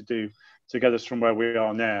need to do to get us from where we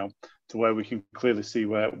are now to where we can clearly see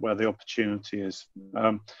where the opportunity is?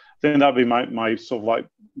 I think that'd be my sort of like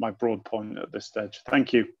my broad point at this stage.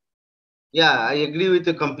 Thank you. Yeah, I agree with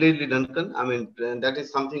you completely, Duncan. I mean, and that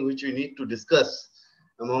is something which we need to discuss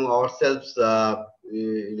among ourselves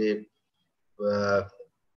in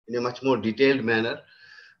a much more detailed manner.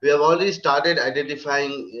 We have already started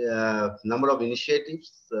identifying a number of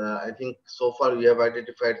initiatives. I think so far we have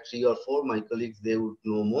identified 3 or 4. My colleagues, they would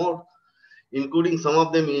know more, including some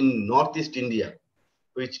of them in Northeast India,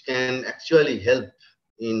 which can actually help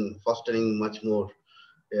in fostering much more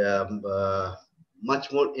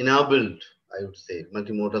enabled, I would say,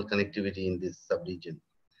 multimodal connectivity in this sub-region.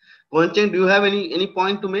 Quancheng, do you have any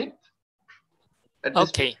point to make?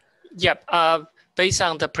 Okay. Yep. Based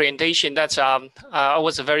on the presentation, that's I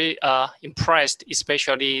was very impressed,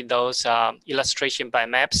 especially those illustration by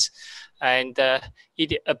maps, and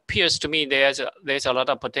it appears to me there's a lot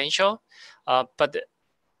of potential, but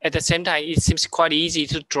at the same time, it seems quite easy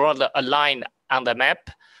to draw a line on the map.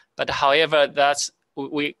 But however,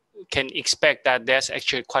 we can expect that there's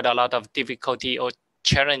actually quite a lot of difficulty or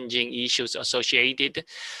challenging issues associated.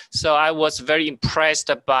 So I was very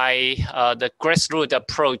impressed by the grassroots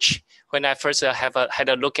approach when I first had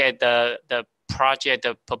a look at the project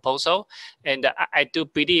proposal, and I do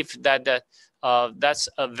believe that that's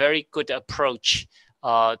a very good approach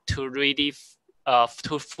to really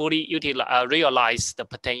to fully realize the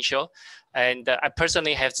potential. And I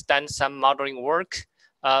personally have done some modeling work,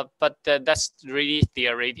 but that's really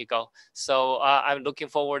theoretical. So I'm looking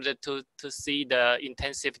forward to see the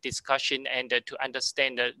intensive discussion and to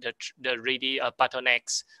understand the really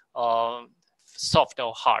bottlenecks, soft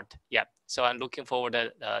or hard. Yeah. So I'm looking forward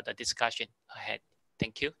to the discussion ahead.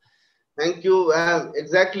 Thank you. Thank you.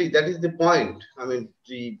 Exactly. That is the point. I mean,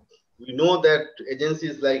 we know that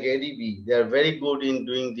agencies like ADB, they are very good in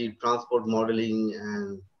doing the transport modeling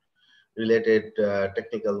and related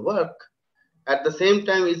technical work. At the same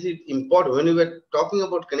time, is it important when we were talking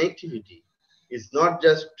about connectivity? It's not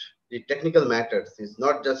just the technical matters. It's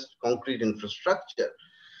not just concrete infrastructure.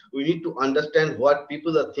 We need to understand what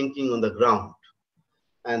people are thinking on the ground.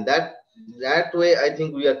 And that way, I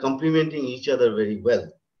think we are complementing each other very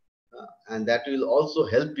well. And that will also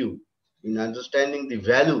help you in understanding the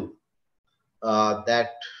value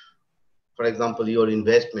that, for example, your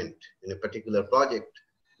investment in a particular project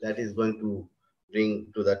that is going to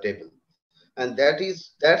bring to the table. And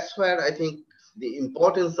that's where I think the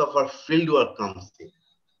importance of our fieldwork comes in.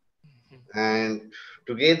 And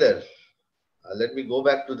together, let me go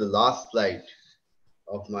back to the last slide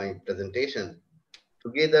of my presentation.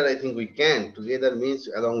 Together, I think we can. Together means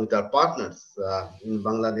along with our partners in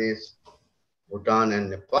Bangladesh, Bhutan, and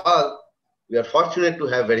Nepal. We are fortunate to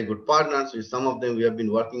have very good partners. With some of them, we have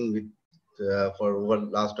been working with for over the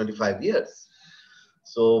last 25 years.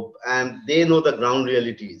 So, and they know the ground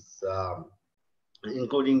realities,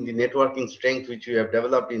 including the networking strength which we have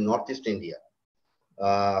developed in Northeast India,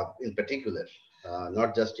 in particular,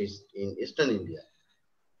 not just in Eastern India.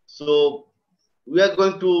 So we are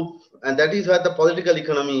going to, and that is where the political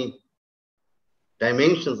economy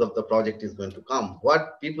dimensions of the project is going to come.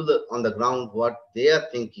 What people on the ground, what they are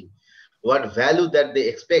thinking, what value that they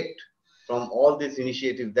expect from all this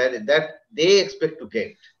initiative that they expect to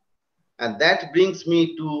get. And that brings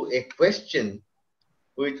me to a question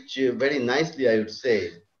which very nicely I would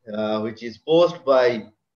say, which is posed by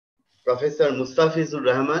Professor Mustafizur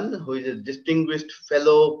Rahman, who is a distinguished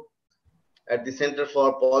fellow at the Center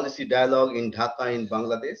for Policy Dialogue in Dhaka in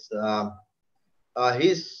Bangladesh.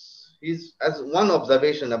 He's as one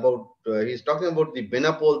observation about, he's talking about the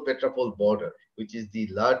Benapole-Petrapole border, which is the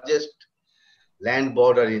largest land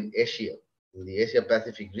border in Asia, in the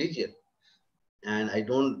Asia-Pacific region. And I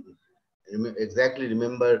don't exactly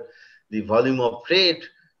remember the volume of trade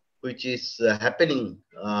which is happening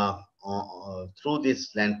through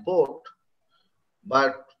this land port.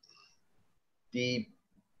 But the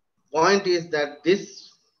point is that this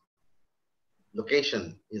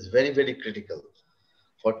location is very, very critical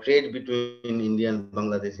for trade between India and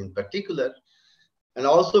Bangladesh in particular, and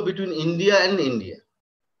also between India and India,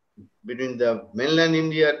 between the mainland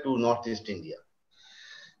India to Northeast India.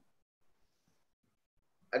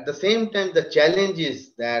 At the same time, the challenge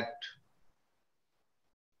is that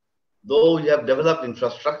though we have developed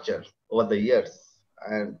infrastructure over the years,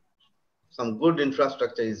 and some good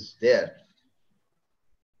infrastructure is there,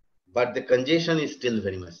 but the congestion is still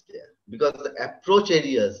very much there because the approach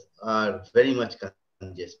areas are very much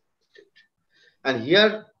congested. And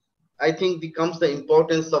here, I think comes the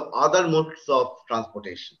importance of other modes of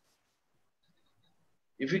transportation.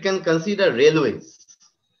 If you can consider railways,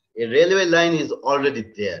 a railway line is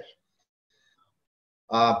already there.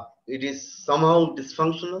 It is somehow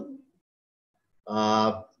dysfunctional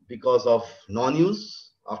because of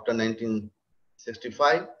non-use after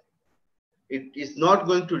 1965. It is not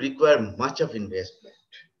going to require much of investment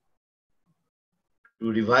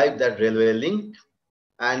to revive that railway link.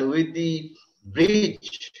 And with the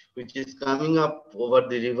bridge which is coming up over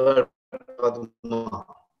the river Padma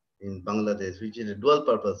in Bangladesh, which is a dual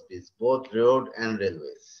purpose piece, both road and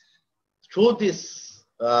railways. Through this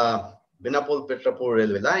Benapole-Petrapole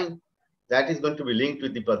railway line, that is going to be linked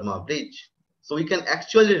with the Padma bridge. So we can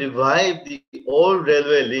actually revive the old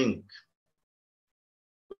railway link,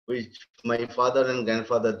 which my father and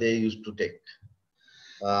grandfather, they used to take.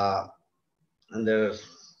 And there are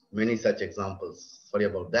many such examples. Sorry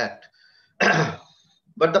about that.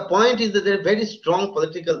 But the point is that there are very strong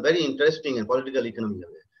political, very interesting and political economy.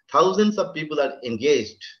 Thousands of people are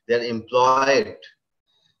engaged. They're employed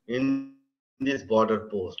in this border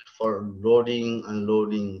post for loading,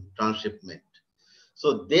 unloading, transshipment.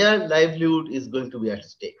 So their livelihood is going to be at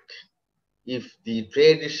stake if the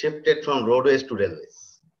trade is shifted from roadways to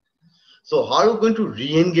railways. So how are we going to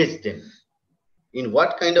re-engage them? In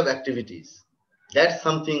what kind of activities? That's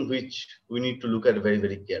something which we need to look at very,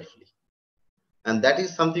 very carefully. And that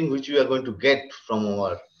is something which we are going to get from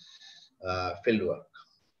our fieldwork.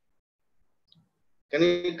 Can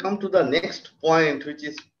we come to the next point, which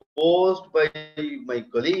is posed by my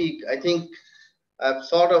colleague? I think I've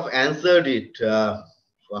sort of answered it.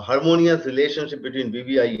 A harmonious relationship between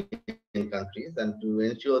BBIN countries and to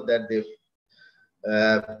ensure that they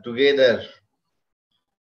together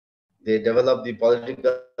they develop the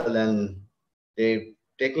political and they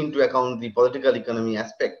take into account the political economy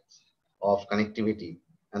aspects of connectivity.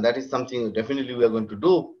 And that is something definitely we are going to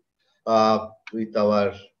do with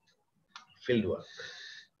our fieldwork.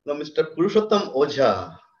 Now, Mr. Purushottam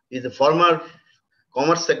Ojha is a former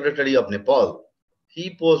Commerce Secretary of Nepal.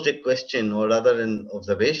 He posed a question, or rather an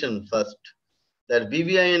observation first, that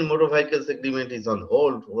BBIN motor vehicles agreement is on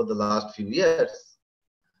hold over the last few years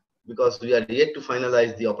because we are yet to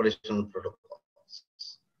finalize the operational protocols.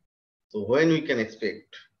 So when we can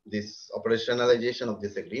expect this operationalization of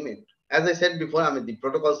this agreement. As I said before, I mean, the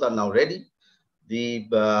protocols are now ready.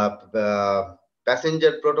 The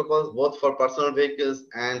passenger protocols, both for personal vehicles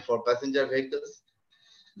and for passenger vehicles,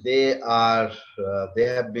 they have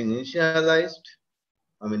been initialized.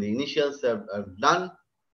 I mean, the initials are done.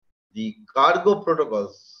 The cargo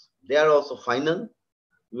protocols, they are also final.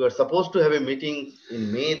 We were supposed to have a meeting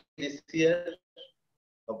in May this year,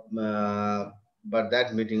 but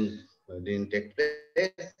that meeting didn't take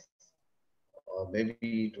place, or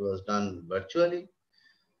maybe it was done virtually.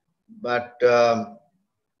 But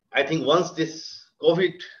I think once this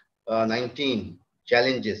COVID-19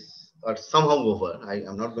 challenges are somehow over,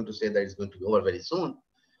 I'm not going to say that it's going to be over very soon,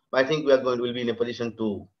 but I think we'll be in a position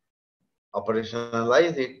to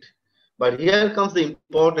operationalize it. But here comes the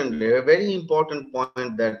important, a very important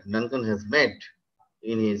point that Duncan has made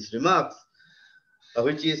in his remarks,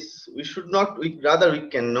 which is we cannot,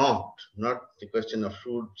 not the question of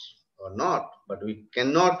should or not, but we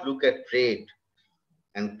cannot look at trade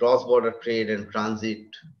and cross-border trade and transit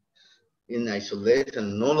in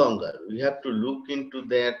isolation no longer. We have to look into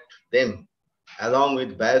them along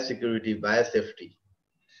with biosecurity, biosafety.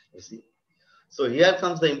 You see, so here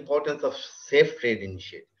comes the importance of safe trade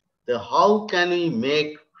initiative. How can we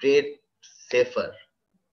make trade safer?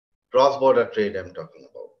 Cross-border trade I'm talking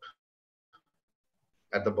about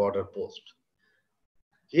at the border post.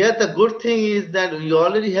 Here the good thing is that we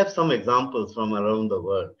already have some examples from around the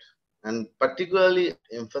world, and particularly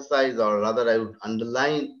emphasize, or rather I would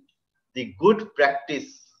underline, the good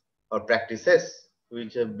practice or practices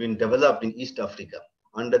which have been developed in East Africa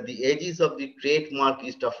under the aegis of the Trademark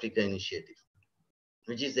East Africa Initiative,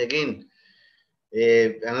 which is again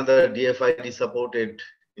another DFID supported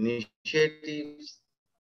initiative,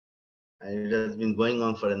 and it has been going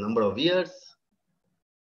on for a number of years.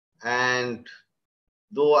 And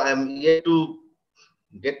though I am yet to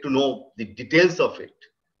get to know the details of it,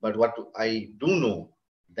 but what I do know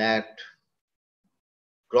that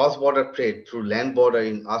cross-border trade through land border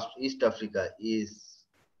in East Africa is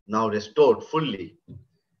now restored fully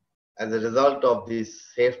as a result of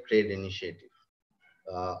this safe trade initiative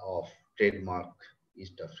of Trademark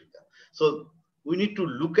East Africa. So we need to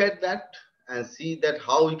look at that and see that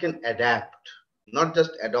how we can adapt, not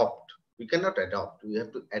just adopt. We cannot adopt, we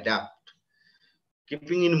have to adapt,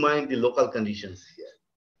 keeping in mind the local conditions here.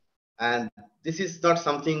 And this is not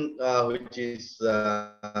something which is,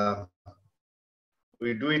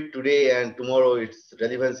 we do it today and tomorrow its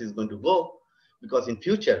relevance is going to go, because in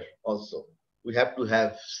future also, we have to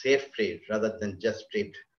have safe trade rather than just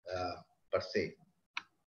trade per se.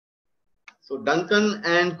 So Duncan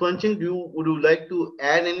and Quentin, would you like to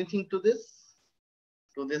add anything to this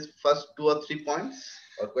first 2 or 3 points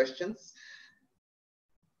or questions?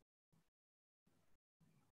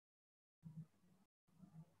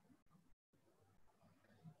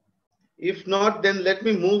 If not, then let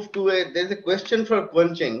me move to there's a question for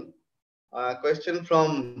Quentin, a question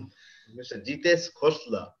from Mr. Jitesh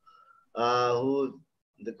Khosla,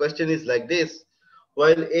 the question is like this: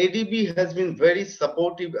 while ADB has been very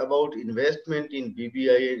supportive about investment in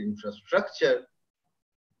BBIN infrastructure,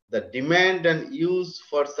 the demand and use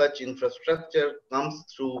for such infrastructure comes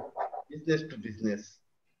through business to business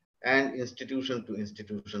and institution to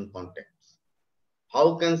institution contacts.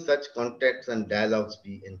 How can such contacts and dialogues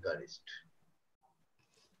be encouraged?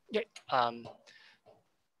 Yeah,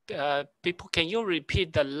 people, can you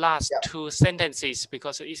repeat the last 2 sentences,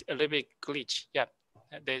 because it's a little bit glitch? Yeah,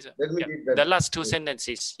 the last 2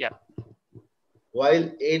 sentences. Yeah. While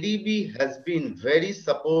ADB has been very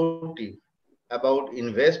supportive about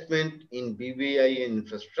investment in BBIN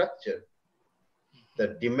infrastructure,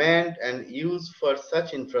 the demand and use for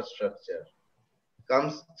such infrastructure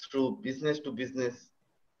comes through business to business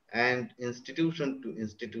and institution to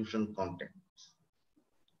institution contacts.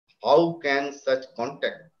 How can such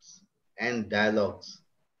contacts and dialogues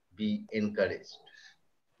be encouraged?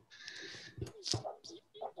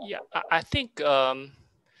 Yeah, I think ADB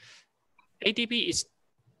is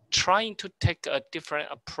trying to take different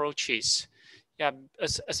approaches. Yeah,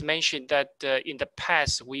 as mentioned that in the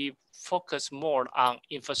past, we focus more on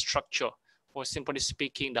infrastructure, or simply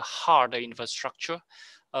speaking, the hard infrastructure,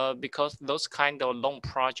 because those kind of long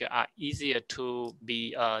projects are easier to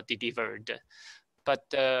be delivered. But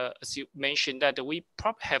as you mentioned, that we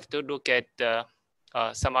probably have to look at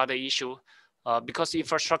some other issue, because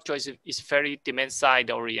infrastructure is very demand side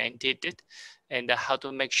oriented, and how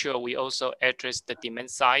to make sure we also address the demand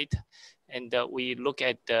side, and we look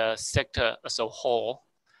at the sector as a whole.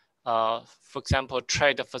 For example,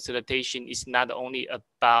 trade facilitation is not only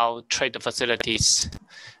about trade facilities,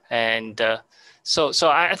 and So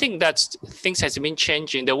I think that things has been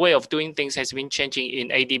changing. The way of doing things has been changing in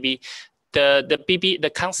ADB.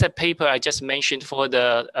 The concept paper I just mentioned for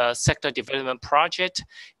the sector development project,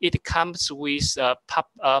 it comes with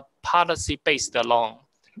policy-based loan.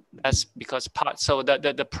 That's because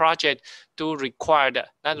the project do require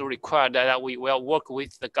that we will work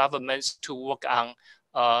with the governments to work on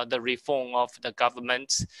the reform of the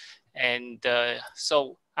government, and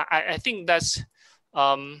so I think that's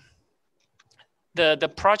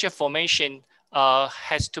the project formation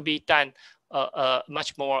has to be done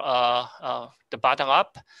much more the bottom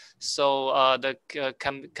up. So the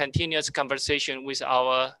continuous conversation with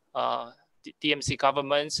our DMC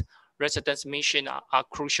governments, residence mission are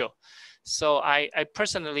crucial. So I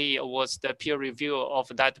personally was the peer reviewer of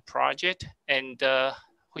that project, and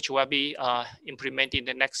which will be implemented in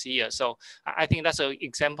the next year. So I think that's an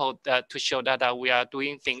example to show that we are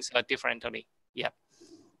doing things differently. Yeah,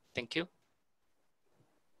 thank you.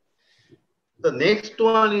 The next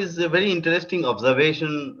one is a very interesting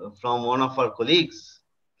observation from one of our colleagues,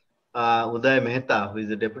 Uday Mehta, who is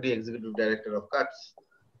the Deputy Executive Director of CUTS.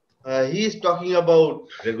 He is talking about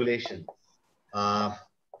regulation.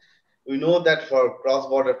 We know that for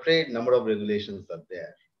cross-border trade, number of regulations are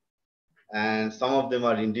there, and some of them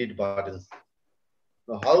are indeed burdensome.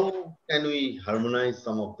 So how can we harmonize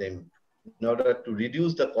some of them in order to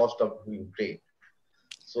reduce the cost of doing trade?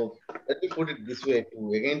 So let me put it this way to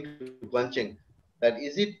Kwancheng, that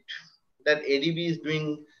is it that ADB is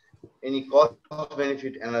doing any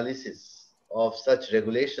cost-benefit analysis of such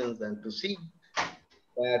regulations and to see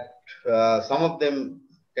that some of them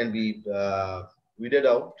can be weeded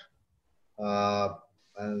out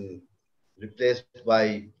and replaced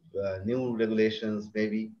by new regulations,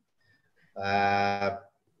 maybe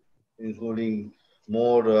including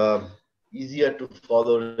more easier to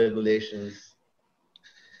follow regulations.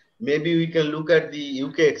 Maybe we can look at the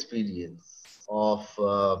UK experience of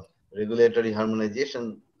regulatory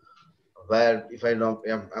harmonization, where if I'm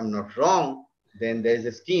not wrong, then there is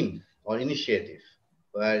a scheme or initiative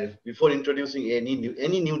where before introducing any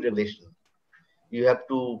new regulation, you have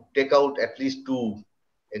to take out at least 2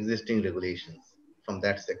 existing regulations from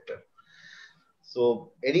that sector.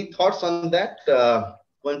 So any thoughts on that,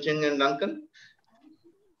 Kwancheng and Duncan?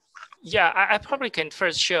 Yeah, I probably can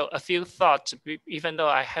first share a few thoughts, even though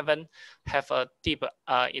I haven't have a deep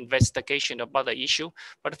investigation about the issue.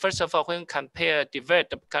 But first of all, when we compare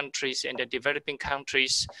developed countries and the developing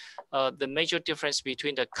countries, the major difference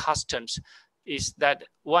between the customs is that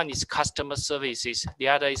one is customer services, the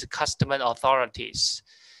other is customer authorities.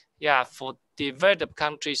 Yeah, for developed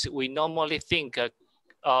countries, we normally think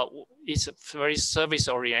is very service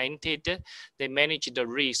oriented. They manage the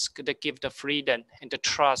risk, they give the freedom and the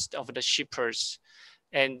trust of the shippers,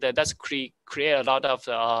 and that's create a lot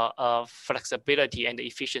of flexibility and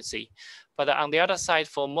efficiency. But on the other side,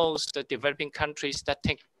 for most developing countries, that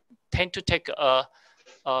tend to take a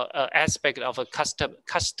aspect of a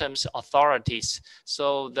customs authorities.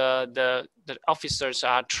 So the officers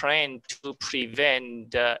are trained to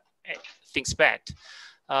prevent things bad.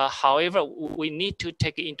 However, we need to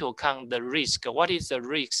take into account the risk. What is the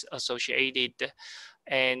risk associated?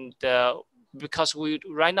 And because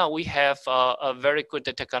right now we have a very good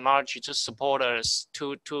technology to support us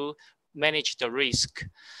to manage the risk.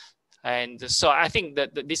 And so I think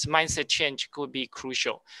that this mindset change could be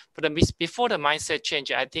crucial. But before the mindset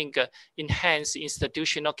change, I think enhanced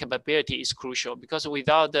institutional capability is crucial, because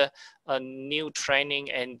without the new training,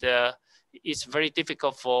 and it's very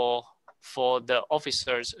difficult for the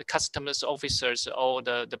officers, customers officers, or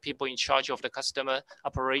the people in charge of the customer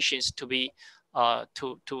operations to be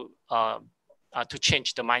to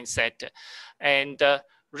change the mindset. And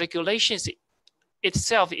regulations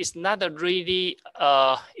itself is not really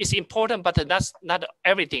it's important, but that's not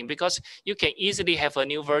everything, because you can easily have a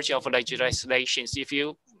new version of legislations if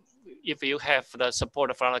you have the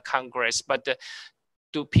support from the Congress. But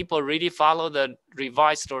do people really follow the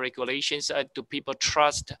revised regulations? Do people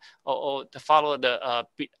trust or follow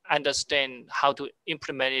understand how to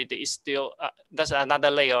implement it? Is still that's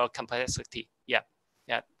another layer of complexity. Yeah.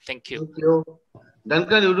 Thank you. Thank you.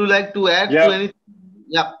 Duncan, would you like to add to anything?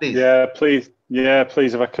 Yeah, please. Yeah, please. Yeah,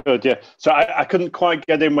 please, if I could. Yeah. So I couldn't quite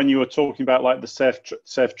get in when you were talking about like the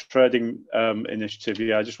safe trading initiative.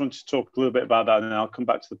 Yeah, I just wanted to talk a little bit about that, and then I'll come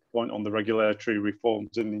back to the point on the regulatory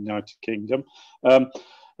reforms in the United Kingdom. I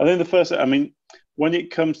think the first, I mean, when it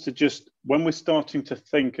comes to when we're starting to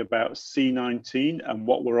think about C19 and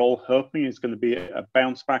what we're all hoping is going to be a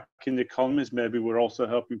bounce back in the economies, maybe we're also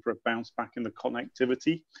hoping for a bounce back in the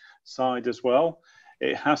connectivity side as well.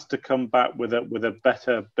 It has to come back with a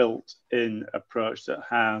better built-in approach that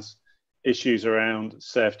has issues around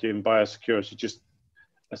safety and biosecurity just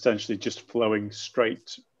essentially just flowing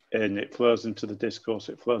straight in. It flows into the discourse,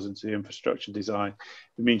 it flows into the infrastructure design.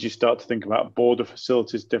 It means you start to think about border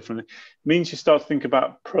facilities differently. It means you start to think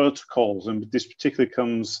about protocols, and this particularly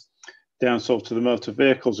comes down sort of to the motor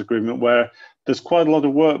vehicles agreement, where there's quite a lot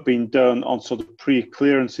of work being done on sort of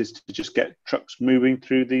pre-clearances to just get trucks moving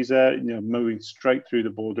through these areas, moving straight through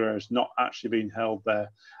the border areas, not actually being held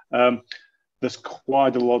there. There's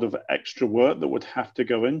quite a lot of extra work that would have to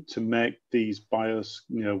go in to make these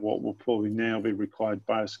what will probably now be required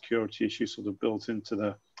biosecurity issues sort of built into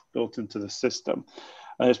the system.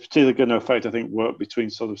 And it's particularly going to affect, I think, work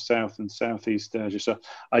between sort of South and Southeast Asia. So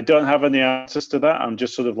I don't have any answers to that. I'm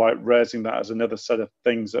just sort of like raising that as another set of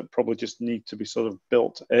things that probably just need to be sort of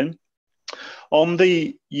built in. On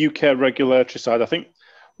the UK regulatory side, I think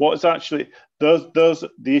what is actually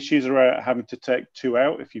the issues around having to take two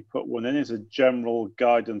out if you put one in is a general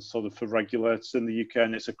guidance sort of for regulators in the UK,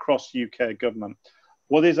 and it's across UK government.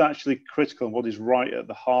 What is actually critical and what is right at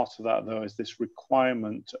the heart of that, though, is this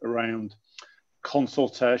requirement around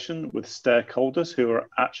consultation with stakeholders who are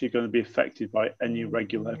actually going to be affected by any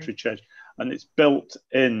regulatory change, and it's built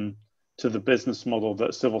in to the business model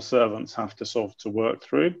that civil servants have to sort of to work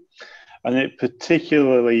through. And it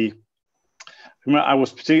particularly, I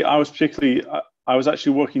was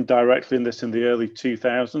actually working directly in this in the early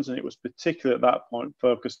 2000s, and it was particularly at that point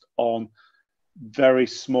focused on very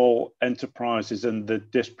small enterprises and the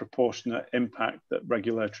disproportionate impact that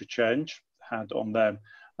regulatory change had on them.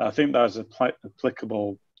 I think that is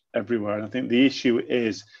applicable everywhere. And I think the issue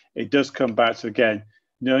is, it does come back to, again,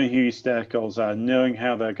 knowing who your stakeholders are, knowing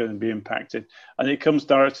how they're going to be impacted. And it comes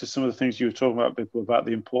direct to some of the things you were talking about, people, about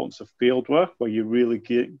the importance of field work, where you're really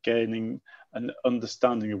gaining an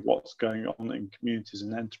understanding of what's going on in communities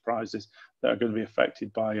and enterprises that are going to be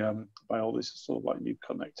affected by all this sort of like new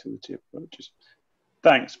connectivity approaches.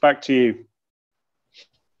 Thanks. Back to you.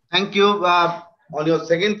 Thank you. On your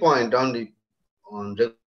second point on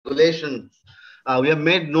regulations, we have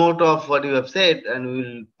made note of what you have said and we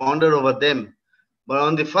will ponder over them. But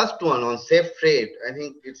on the first one, on safe trade, I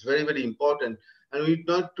think it's very, very important. And we need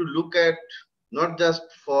to look at not just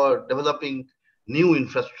for developing new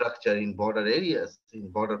infrastructure in border areas, in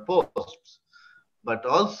border posts, but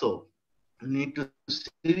also need to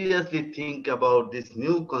seriously think about this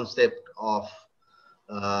new concept of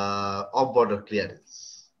border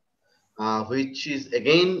clearance, which is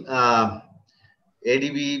again,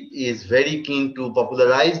 ADB is very keen to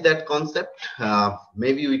popularize that concept.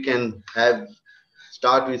 Maybe we can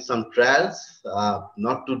start with some trials,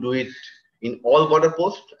 not to do it in all border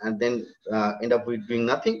posts and then end up with doing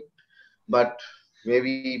nothing, but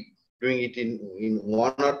maybe doing it in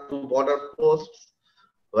one or two border posts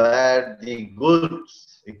where the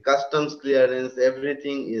goods, the customs clearance,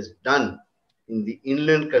 everything is done in the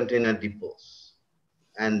inland container depots.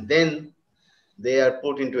 And then they are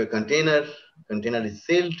put into a container is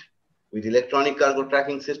sealed with electronic cargo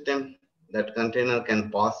tracking system. That container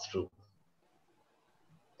can pass through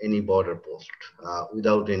any border post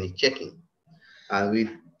without any checking. With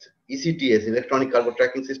ECTS, electronic cargo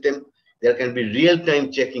tracking system, there can be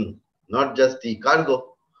real-time checking, not just the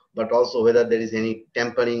cargo, but also whether there is any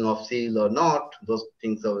tampering of seal or not. Those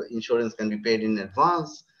things of insurance can be paid in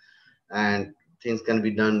advance, and things can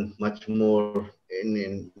be done much more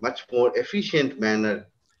in much more efficient manner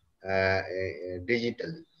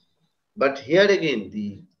digitally. But here again,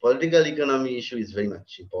 the political economy issue is very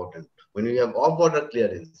much important. When we have off-border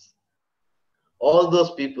clearance, all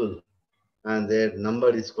those people, and their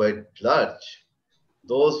number is quite large,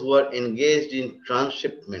 those who are engaged in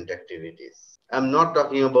transshipment activities. I'm not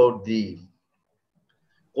talking about the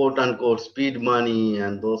quote-unquote speed money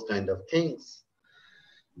and those kind of things,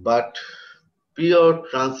 but pure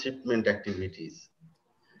transshipment activities.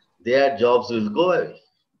 Their jobs will go away.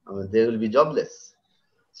 I mean, they will be jobless.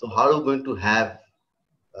 So how are we going to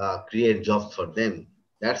create jobs for them?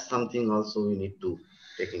 That's something also we need to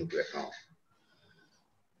take into account.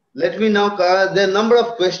 Let me now, there are a number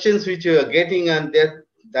of questions which you are getting, and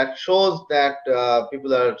that shows that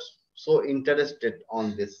people are so interested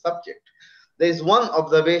on this subject. There is one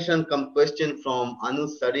observation question from Anu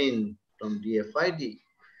Sarin from DFID,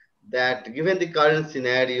 that given the current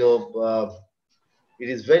scenario, it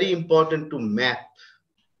is very important to map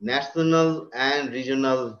national and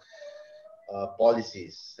regional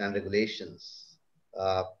policies and regulations,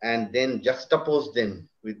 and then juxtapose them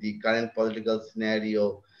with the current political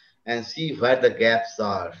scenario and see where the gaps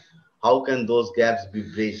are. How can those gaps be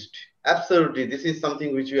bridged? Absolutely, this is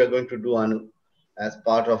something which we are going to do, Anu, as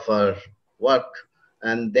part of our work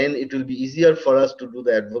And then it will be easier for us to do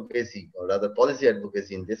the advocacy, or rather policy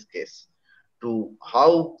advocacy in this case, to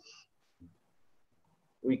how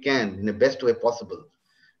we can, in the best way possible,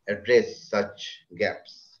 address such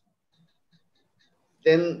gaps.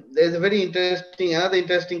 Then there's another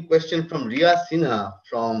interesting question from Ria Sinha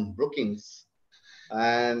from Brookings.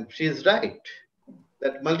 And she is right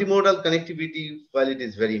that multimodal connectivity, while it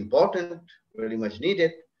is very important, very much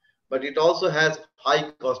needed, but it also has high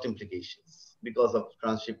cost implications because of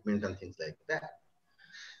transshipment and things like that.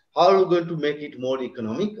 How are we going to make it more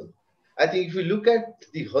economical? I think if we look at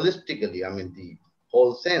the holistically, I mean the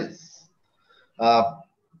whole sense,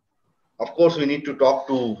 of course we need to talk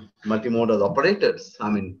to multimodal operators. I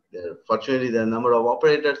mean, fortunately there are a number of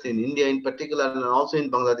operators in India in particular and also in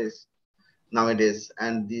Bangladesh nowadays,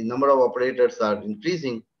 and the number of operators are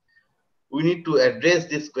increasing. We need to address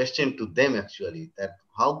this question to them actually, that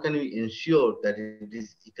how can we ensure that it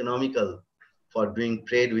is economical for doing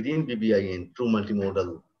trade within BBIN through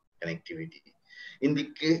multimodal connectivity. In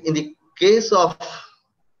the case of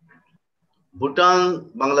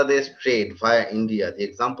Bhutan Bangladesh trade via India, the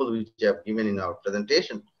example which I have given in our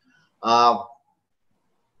presentation,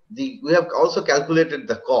 we have also calculated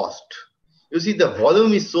the cost. You see, the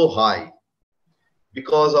volume is so high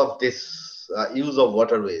because of this use of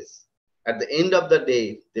waterways. At the end of the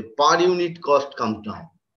day, the per unit cost comes down.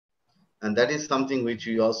 And that is something which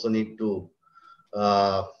we also need to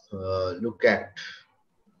look at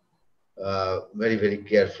very, very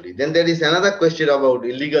carefully. Then there is another question about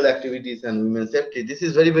illegal activities and women's safety. This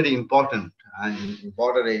is very, very important and in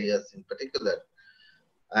border areas in particular.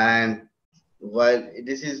 And while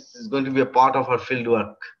this is going to be a part of our field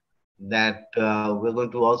work, that we're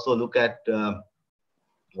going to also look at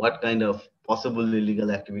what kind of possible illegal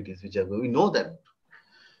activities which are going. We know that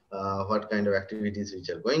what kind of activities which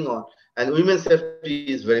are going on, and women's safety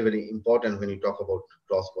is very, very important when you talk about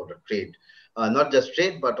cross-border trade, not just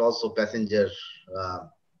trade but also passenger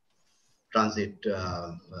transit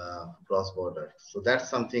cross-border. So that's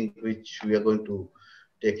something which we are going to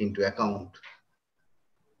take into account.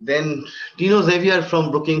 Then Tino Xavier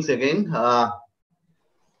from Brookings again, a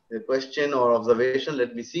question or observation.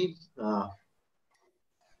 Let me see.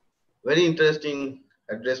 Very interesting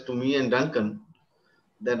address to me and Duncan,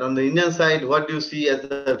 that on the Indian side, what do you see as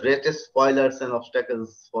the greatest spoilers and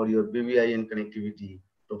obstacles for your BBIN connectivity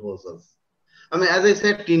proposals? I mean, as I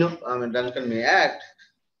said, Tino, I mean, Duncan may add,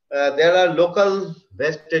 there are local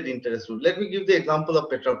vested interests. Let me give the example of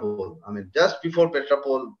Petrapol. I mean, just before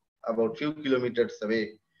Petrapol, about few kilometers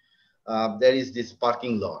away, there is this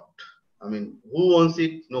parking lot. I mean, who owns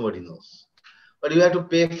it? Nobody knows. But you have to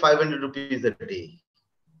pay 500 rupees a day.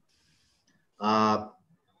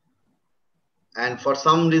 And for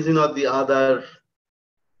some reason or the other,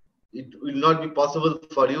 it will not be possible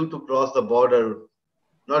for you to cross the border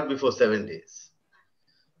not before 7 days.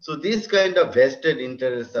 So these kind of vested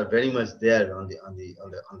interests are very much there on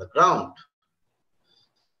the ground,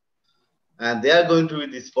 and they are going to be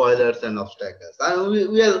the spoilers and obstacles. And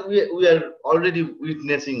we are already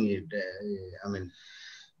witnessing it. I mean,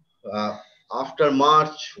 after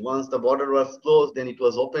March, once the border was closed, then it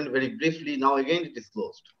was opened very briefly. Now again it is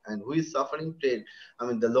closed. And who is suffering? Trade. I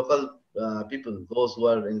mean, the local people, those who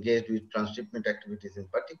are engaged with transshipment activities in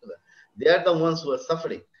particular, they are the ones who are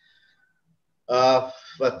suffering.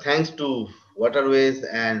 But thanks to waterways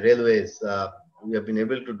and railways, we have been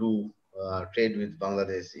able to do trade with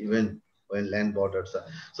Bangladesh, even when land borders are.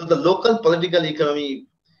 So the local political economy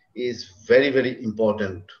is very, very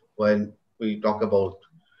important when we talk about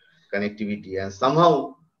connectivity, and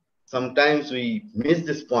somehow sometimes we miss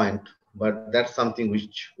this point, but that's something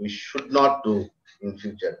which we should not do in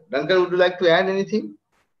future. Duncan, would you like to add anything?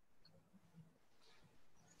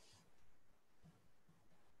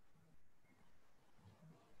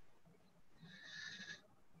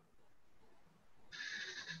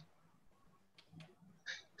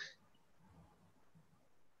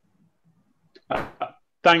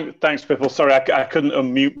 Thanks, Pipple. Sorry, I couldn't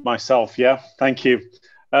unmute myself. Yeah, thank you.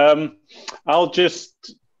 I'll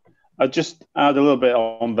just add a little bit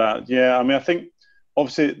on that. Yeah, I mean, I think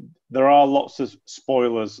obviously there are lots of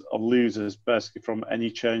spoilers or losers basically from any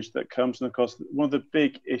change that comes. And of course, one of the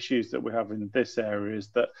big issues that we have in this area is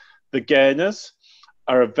that the gainers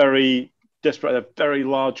are a very disparate, a very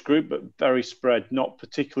large group, but very spread, not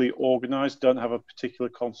particularly organized, don't have a particular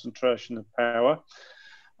concentration of power.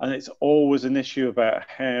 And it's always an issue about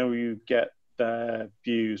how you get their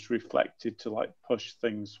views reflected to like push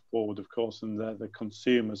things forward, of course, and the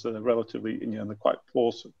consumers that are relatively, they're quite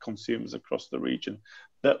poor consumers across the region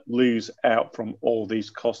that lose out from all these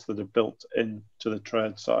costs that are built into the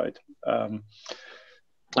trade side.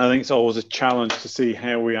 I think it's always a challenge to see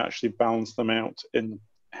how we actually balance them out in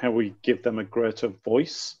how we give them a greater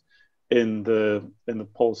voice in the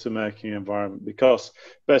policy making environment, because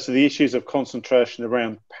basically the issues of concentration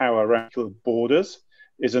around power around borders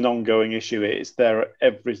is an ongoing issue. It's there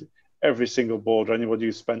at every single border. Anybody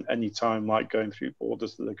who's spent any time like going through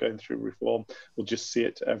borders that are going through reform will just see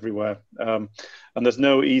it everywhere. And there's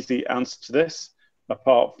no easy answer to this,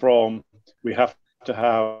 apart from we have to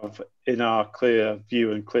have in our clear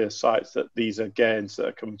view and clear sights that these are gains that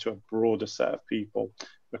are coming to a broader set of people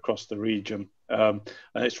across the region. And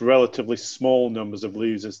it's relatively small numbers of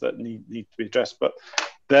losers that need to be addressed, but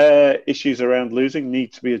their issues around losing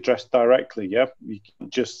need to be addressed directly. Yeah, you can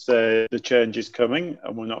just say the change is coming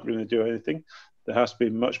and we're not going to do anything. There has to be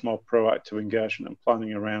much more proactive engagement and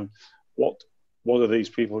planning around what are these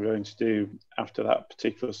people going to do after that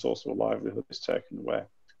particular source of livelihood is taken away.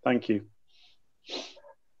 Thank you.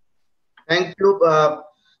 Thank you.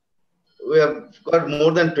 We have got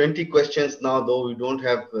more than 20 questions now, though we don't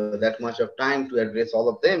have that much of time to address all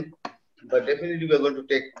of them. But definitely we are going to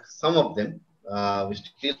take some of them. We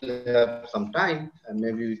still have some time, and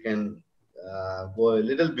maybe we can go a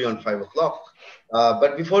little beyond 5 o'clock.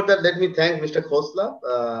 But before that, let me thank Mr. Khosla.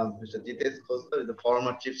 Mr. Jitesh Khosla is the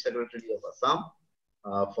former Chief Secretary of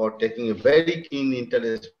Assam, for taking a very keen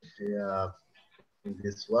interest in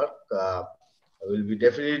this work. I will be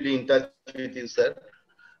definitely in touch with you, sir,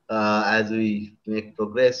 as we make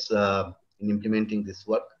progress in implementing this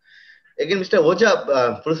work. Again, Mr. Oja,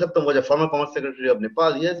 Purushottam Oja, former Commerce Secretary of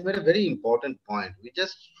Nepal, he has made a very important point. We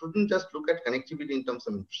shouldn't just look at connectivity in terms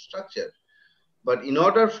of infrastructure, but in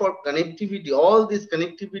order for connectivity, all these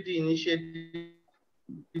connectivity initiatives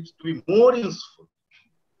to be more useful,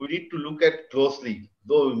 we need to look at closely,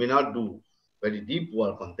 though we may not do very deep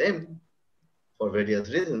work on them for various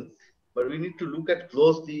reasons, but we need to look at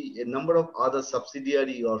closely a number of other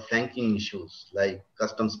subsidiary or flanking issues like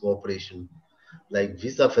customs cooperation, like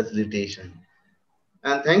visa facilitation.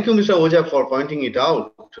 And thank you, Mr. Oja, for pointing it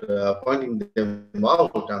out, pointing them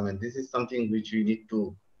out. I mean, this is something which we need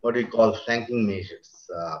to, what we call flanking measures.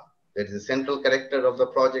 There is a central character of the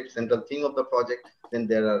project, central theme of the project. Then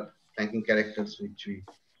there are flanking characters which we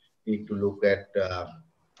need to look at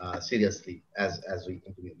seriously as we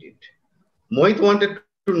implement it. Mohit wanted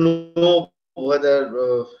to know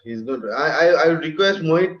whether he's going to, I would request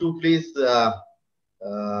Mohit to please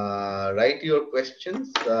write your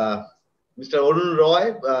questions. Mr. Arun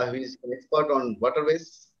Roy, who is an expert on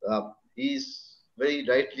waterways, he's very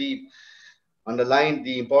rightly underlined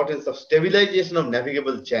the importance of stabilization of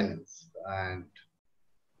navigable channels and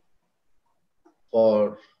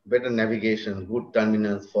for better navigation, good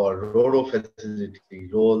terminals for RoRo facility,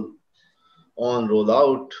 roll on, roll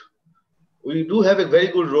out. We do have a very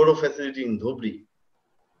good RoRo facility in Dhubri,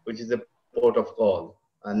 which is a port of call.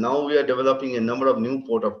 And now we are developing a number of new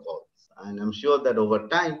port of calls. And I'm sure that over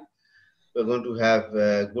time, we're going to have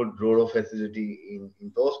a good RoRo facility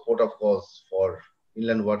in those port of calls for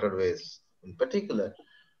inland waterways in particular.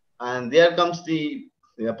 And there comes the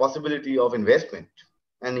possibility of investment.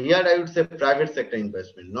 And here I would say private sector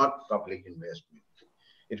investment, not public investment.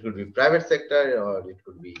 It could be private sector or it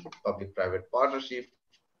could be public-private partnership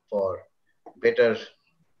for better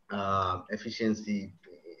efficiency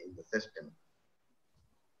in the system.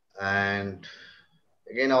 And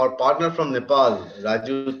again, our partner from Nepal,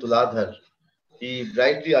 Raju Tuladhar, he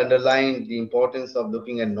rightly underlined the importance of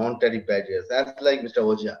looking at non-tariff barriers. That's like Mr.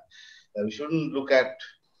 Oja. We shouldn't look at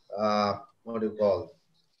what do you call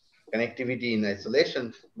connectivity in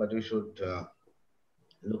isolation, but we should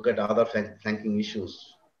look at other flanking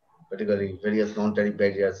issues, particularly various non-tariff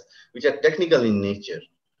barriers, which are technical in nature,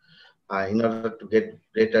 in order to get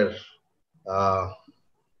greater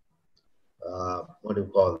what do you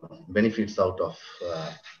call benefits out of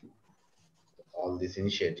all these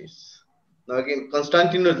initiatives. Now again,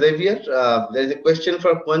 Constantino Xavier, there is a question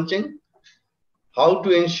for Kwancheng. How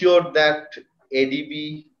to ensure that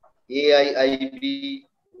ADB, AIIB,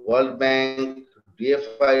 World Bank,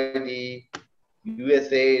 DFID,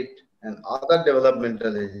 USAID, and other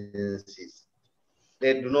developmental agencies,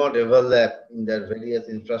 they do not overlap in their various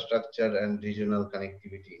infrastructure and regional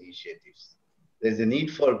connectivity initiatives. There is a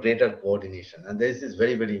need for greater coordination, and this is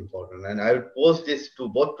very, very important. And I would pose this to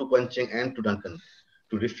both to Kwancheng and to Duncan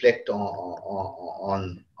to reflect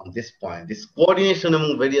on this point. This coordination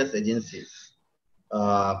among various agencies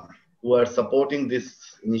who are supporting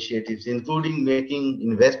these initiatives, including making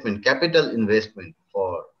investment, capital investment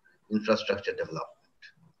for infrastructure development.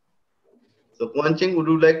 So Kwancheng, would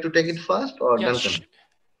you like to take it first or Duncan?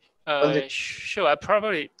 Sure, I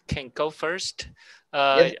probably can go first.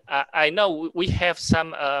 Yes. I know we have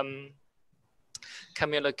some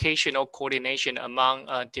communication or coordination among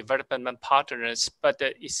development partners, but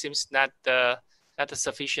it seems not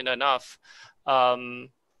sufficient enough.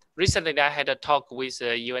 Recently, I had a talk with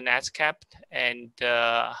UNESCAP and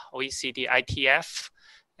OECD ITF,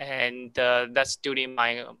 and that's during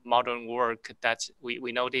my modern work that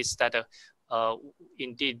we noticed that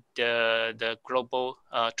indeed the global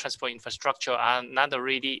transport infrastructure are not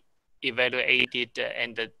really evaluated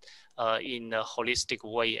and in a holistic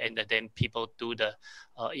way, and then people do the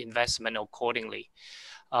investment accordingly.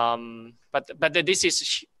 But this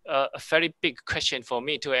is a very big question for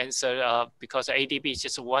me to answer because ADB is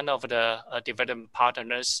just one of the development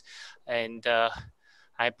partners, and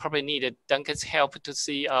I probably needed Duncan's help to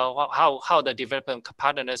see how the development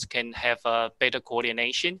partners can have better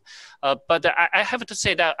coordination. But I have to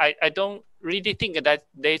say that I don't really think that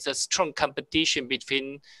there's a strong competition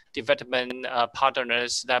between development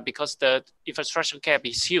partners, that because the infrastructure gap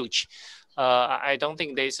is huge. I don't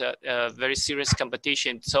think there's a very serious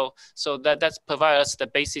competition. So that provides us the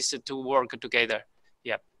basis to work together.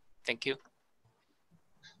 Yeah, thank you.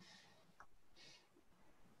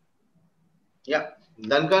 Yeah,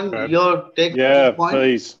 Duncan, your take. Yeah,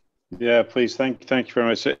 please. Yeah, please. Thank you very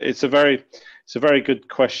much. It's a very good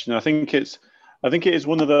question. I think it is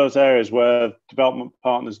one of those areas where development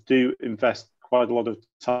partners do invest quite a lot of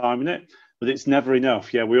time in it, but it's never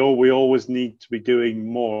enough. Yeah, we always need to be doing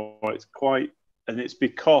more. It's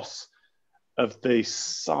because of the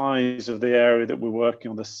size of the area that we're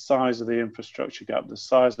working on, the size of the infrastructure gap, the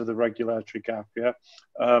size of the regulatory gap. Yeah,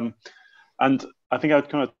 and I think I'd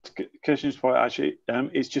come to Kirsten's point. Actually,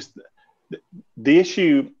 it's just the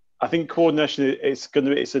issue. I think coordination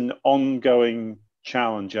it's an ongoing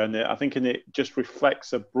challenge, and I think it just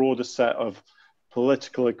reflects a broader set of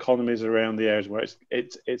political economies around the areas where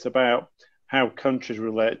it's about how countries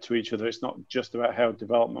relate to each other. It's not just about how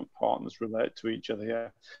development partners relate to each other. Yeah,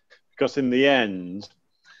 because in the end,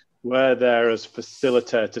 we're there as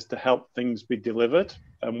facilitators to help things be delivered,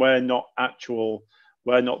 and we're not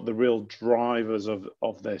the real drivers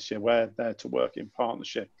of this. Yeah, we're there to work in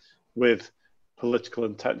partnership with political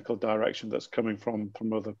and technical direction that's coming from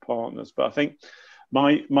other partners. But I think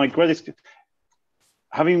my greatest,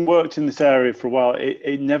 having worked in this area for a while,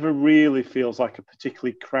 it never really feels like a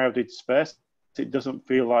particularly crowded space. It doesn't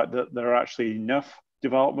feel like that there are actually enough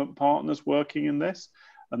development partners working in this,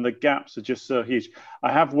 and the gaps are just so huge.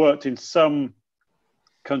 I have worked in some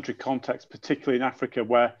country contexts, particularly in Africa,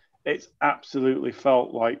 where it's absolutely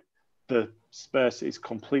felt like the space is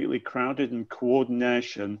completely crowded, and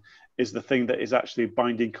coordination is the thing that is actually a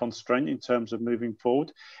binding constraint in terms of moving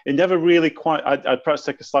forward. It never really quite, I'd perhaps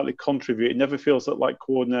take a slightly contrary view. It never feels like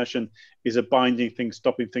coordination is a binding thing,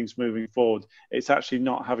 stopping things moving forward. It's actually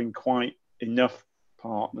not having quite enough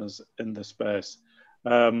partners in the space.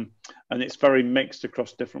 And it's very mixed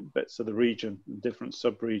across different bits of the region, different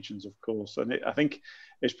sub-regions, of course. And I think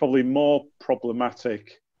it's probably more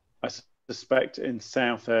problematic, I suspect, in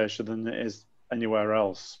South Asia than it is anywhere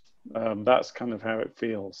else. That's kind of how it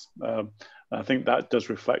feels. I think that does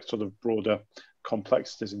reflect sort of broader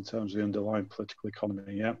complexities in terms of the underlying political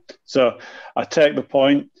economy. Yeah. So I take the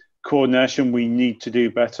point. Coordination, we need to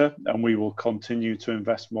do better, and we will continue to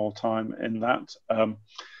invest more time in that. Of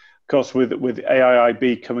course, with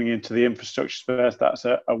AIIB coming into the infrastructure space, that's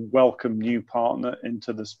a welcome new partner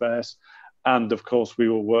into the space. And of course, we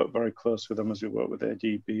will work very close with them as we work with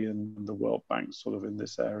ADB and the World Bank sort of in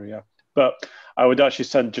this area. But I would actually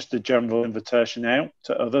send just a general invitation out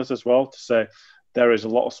to others as well to say there is a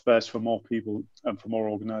lot of space for more people and for more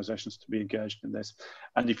organisations to be engaged in this.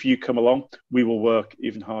 And if you come along, we will work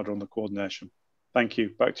even harder on the coordination. Thank you.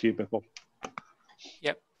 Back to you, Bipul.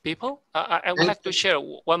 Yeah, Bipul, I would like to share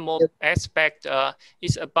one more aspect.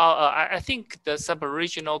 It's about, I think the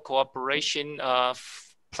sub-regional cooperation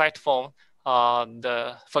platform,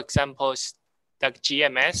 for example, like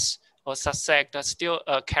GMS, or SASAC, still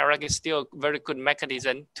CARAC is still a very good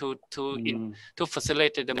mechanism to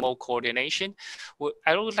facilitate the more coordination.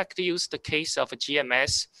 I would like to use the case of a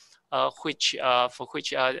GMS, for which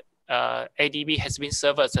ADB has been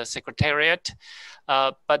served as a secretariat.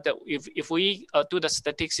 But if we do the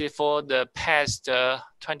statistics for the past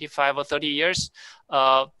 25 or 30 years,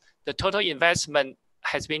 the total investment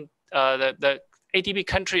has been the ADB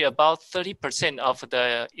country about 30% of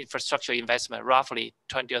the infrastructure investment, roughly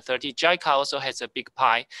 20 or 30. JICA also has a big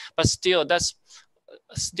pie, but still that's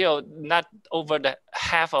still not over the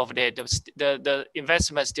half of it. The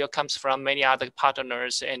investment still comes from many other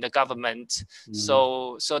partners and the government.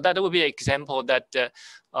 So that would be an example that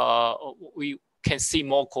we can see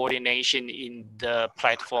more coordination in the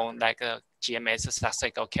platform like GMS,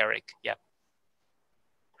 SASAC, or CARAC. Yeah.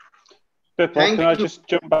 Bipul, Thank can I you. just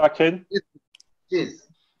jump back in? Yes.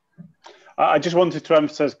 I just wanted to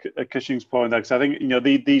emphasize Cushing's point there, because I think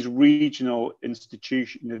these regional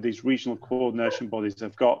institutions, these regional coordination bodies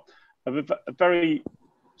have got a very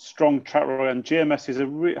strong track record, and GMS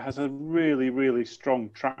has a really strong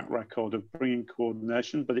track record of bringing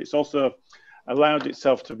coordination, but it's also allowed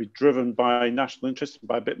itself to be driven by national interests,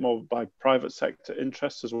 by a bit more by private sector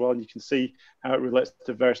interests as well. And you can see how it relates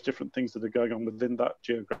to various different things that are going on within that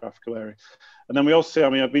geographical area. And then we also see,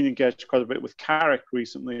 I've been engaged quite a bit with CARIC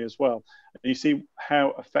recently as well. And you see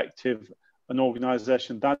how effective an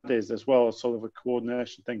organization that is, as well as sort of a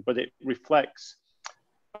coordination thing, but it reflects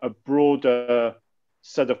a broader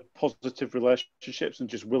set of positive relationships and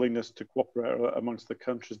just willingness to cooperate amongst the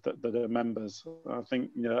countries that are members. I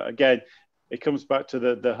think, again, it comes back to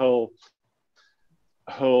the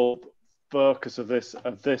whole focus of this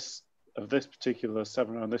particular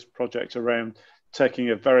seminar and this project around taking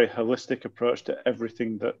a very holistic approach to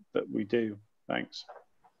everything that we do. Thanks.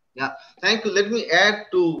 Yeah, thank you. Let me add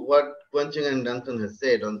to what Quenching and Duncan has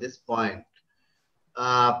said on this point.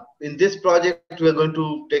 In this project, we are going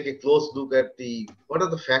to take a close look at what are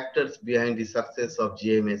the factors behind the success of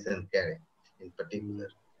GMS and CARIC in particular,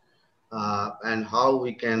 and how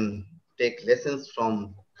we can take lessons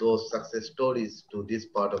from those success stories to this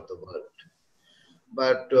part of the world.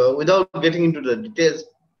 But without getting into the details,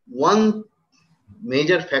 one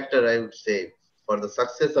major factor I would say for the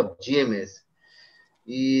success of GMS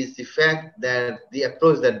is the fact that the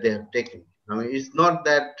approach that they have taken. It's not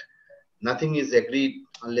that nothing is agreed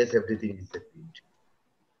unless everything is agreed.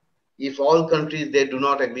 If all countries, they do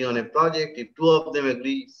not agree on a project, if two of them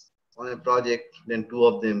agree on a project, then two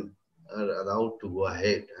of them are allowed to go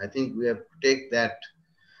ahead. I think we have to take that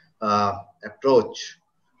approach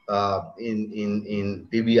in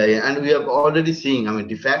BBIN, and we have already seen,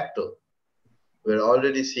 de facto, we're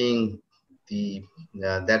already seeing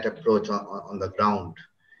that approach on the ground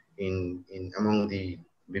among the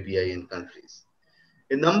BBIN countries.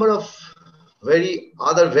 A number of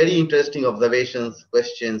other very interesting observations,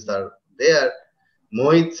 questions are there.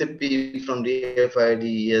 Mohit Sippi from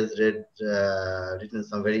DFID has written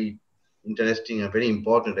some very interesting and very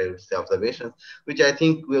important, I would say, observations, which I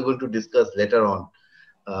think we are going to discuss later on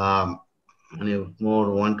a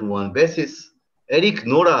more one-to-one basis. Eric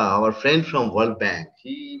Nora, our friend from World Bank,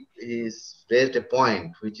 he raised a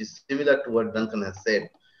point which is similar to what Duncan has said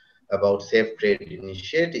about Safe Trade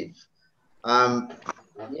Initiative.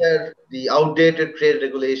 Here, the outdated trade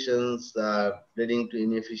regulations leading to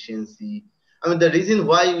inefficiency. The reason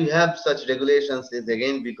why we have such regulations is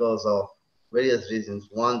again because of various reasons.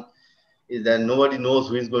 One is that nobody knows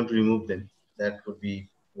who is going to remove them. That could be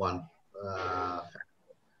one factor.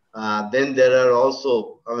 Then there are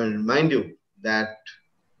also, remind you that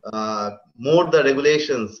more the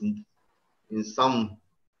regulations, in some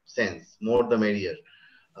sense, more the merrier.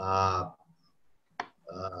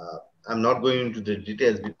 I'm not going into the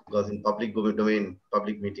details because in public domain,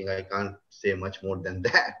 public meeting, I can't say much more than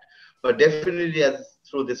that. But definitely,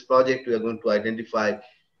 through this project, we are going to identify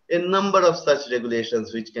a number of such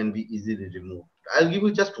regulations which can be easily removed. I'll give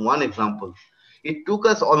you just one example. It took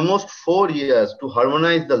us almost 4 years to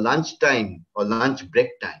harmonize the lunch time or lunch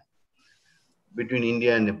break time between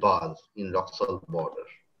India and Nepal in Roxol border.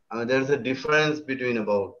 There's a difference between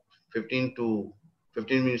about 15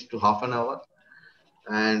 minutes to half an hour.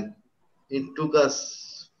 And it took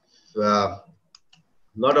us a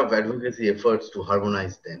lot of advocacy efforts to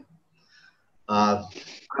harmonize them.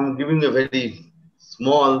 I'm giving a very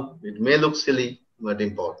small, it may look silly, but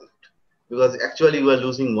important. Because actually we are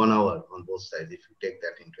losing 1 hour on both sides if you take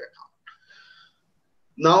that into account.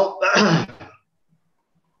 Now,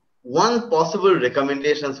 one possible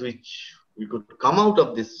recommendations which we could come out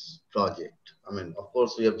of this project, of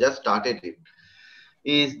course we have just started it,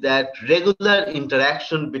 is that regular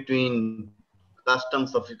interaction between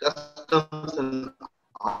customs and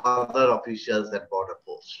other officials at border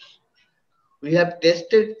posts. We have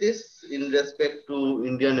tested this in respect to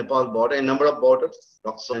India-Nepal border, a number of borders,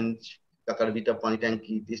 Roxol, Kakarvita,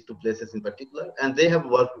 Panitanki, these two places in particular, and they have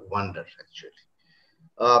worked wonders actually.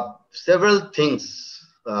 Several things,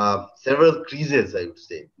 several creases, I would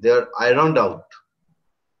say, they are ironed out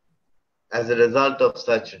as a result of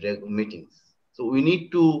such meetings. So we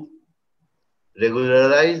need to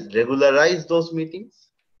regularize those meetings.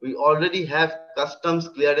 We already have Customs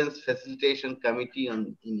Clearance Facilitation Committee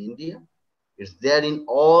in India. It's there in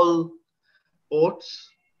all ports.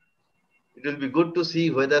 It will be good to see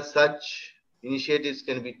whether such initiatives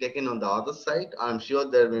can be taken on the other side. I'm sure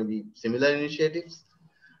there may be similar initiatives.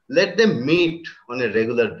 Let them meet on a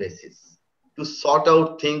regular basis to sort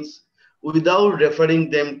out things without referring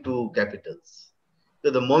them to capitals.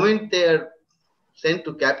 So the moment they are sent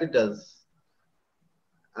to capitals,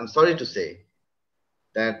 I'm sorry to say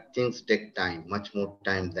that things take time, much more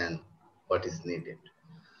time than what is needed.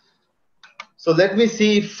 So let me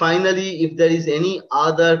see finally if there is any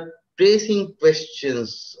other pressing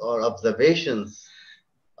questions or observations.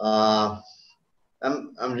 I'm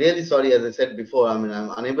really sorry, as I said before, I'm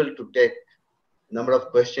unable to take a number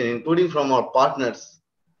of questions, including from our partners.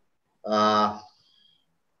 So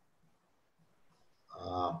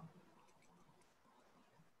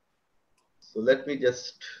let me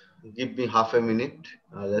just give me half a minute.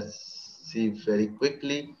 Let's see very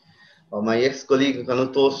quickly. My ex-colleague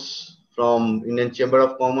Kanutos from Indian Chamber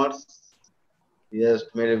of Commerce, he has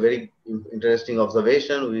made a very interesting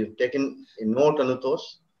observation. We've taken a note,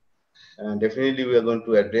 Kanutos, and definitely we are going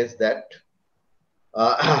to address that.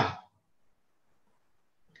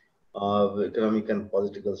 Economic and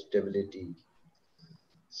political stability.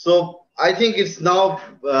 So I think it's now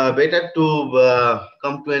better to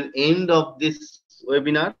come to an end of this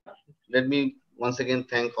webinar. Let me once again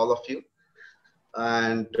thank all of you.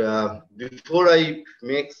 And before I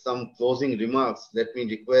make some closing remarks, let me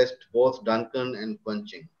request both Duncan and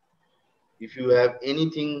Quanching, if you have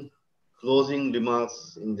anything closing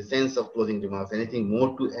remarks, in the sense of closing remarks, anything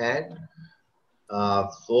more to add.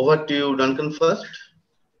 So over to you, Duncan, first.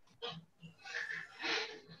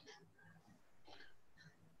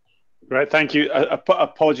 Great, thank you.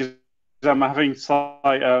 Apologies, I'm having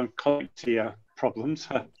slight connectivity problems,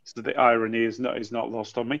 so the irony is not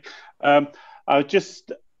lost on me. I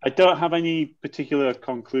don't have any particular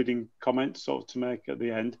concluding comments sort of to make at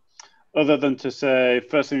the end, other than to say,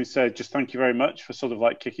 first thing to say, just thank you very much for sort of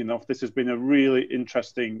like kicking off. This has been a really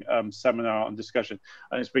interesting seminar and discussion,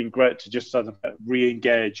 and it's been great to just sort of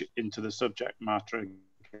re-engage into the subject matter.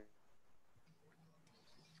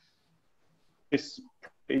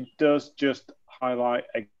 It does just highlight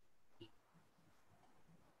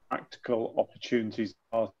practical opportunities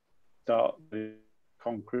to start the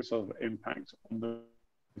concrete sort of impact on the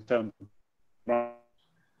term,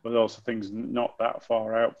 but also things not that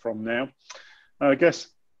far out from now. I guess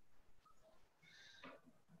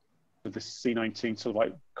with the C19 sort of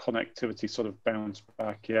like connectivity sort of bounce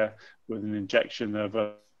back here with an injection of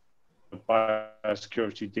a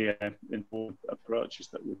biosecurity DM in all approaches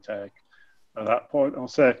that we take. At that point, I'll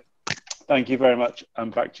say thank you very much,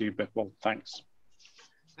 and back to you, Bipul. Thanks.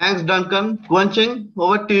 Thanks, Duncan. Quanching,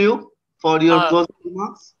 over to you for your closing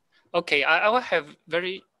remarks. Okay, I will have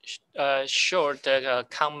very short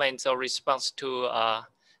comments or response to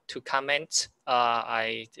comments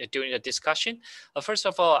during the discussion. First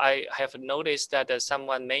of all, I have noticed that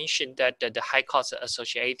someone mentioned that the high costs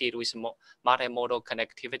associated with multimodal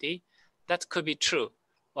connectivity. That could be true.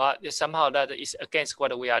 Well, somehow that is against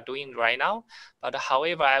what we are doing right now. But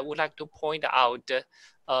however, I would like to point out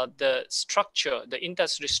the structure, the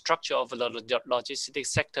industry structure of the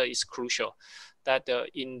logistics sector is crucial. That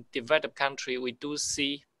in developed country, we do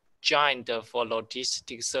see giant for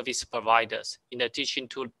logistics service providers in addition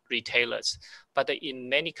to retailers. But in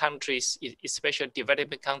many countries, especially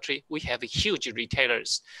developing country, we have huge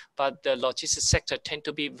retailers, but the logistics sector tend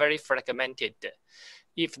to be very fragmented.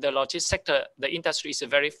 If the logistics sector, the industry is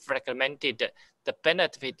very fragmented, the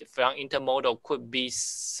benefit from intermodal could be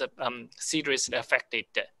seriously affected.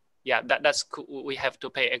 Yeah, that's cool. We have to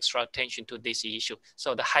pay extra attention to this issue.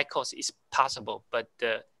 So the high cost is possible, but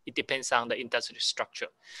it depends on the industry structure.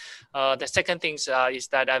 The second thing is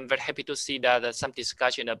that I'm very happy to see that some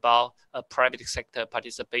discussion about private sector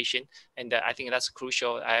participation, and I think that's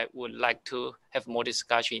crucial. I would like to have more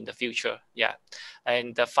discussion in the future. Yeah,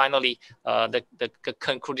 and finally, the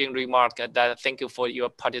concluding remark that thank you for your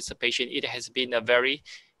participation. It has been a very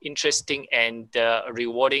interesting and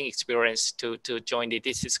rewarding experience to join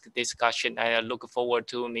this discussion. I look forward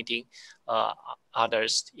to meeting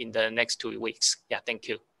others in the next 2 weeks. Yeah, thank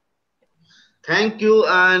you. Thank you.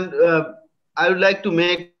 And I would like to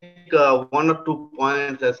make 1 or 2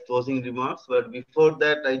 points as closing remarks. But before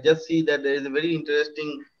that, I just see that there is a very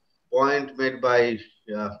interesting point made by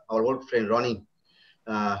our old friend Ronnie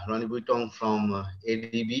Bhutan from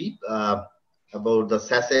ADB about the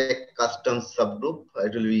SASEC customs subgroup.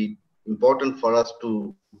 It will be important for us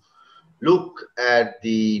to look at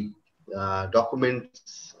the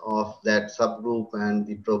documents of that subgroup and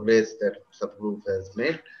the progress that subgroup has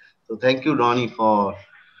made. So thank you, Ronnie, for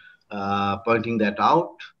pointing that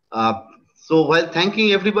out. So while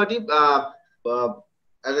thanking everybody, as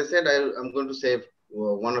I said, I'm going to say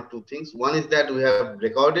 1 or 2 things. One is that we have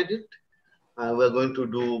recorded it. We're going to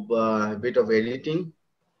do a bit of editing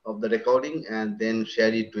of the recording and then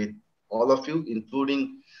share it with all of you,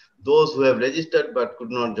 including those who have registered but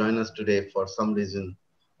could not join us today for some reason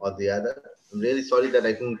or the other. I'm really sorry that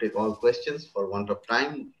I couldn't take all questions for want of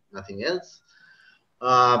time, nothing else.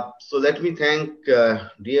 So let me thank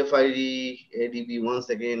DFID, ADB once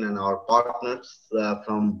again, and our partners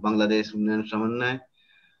from Bangladesh Union Samanay,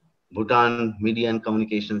 Bhutan Media and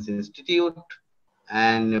Communications Institute,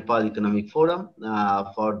 and Nepal Economic Forum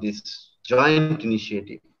for this joint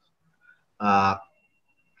initiative.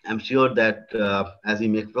 I'm sure that as we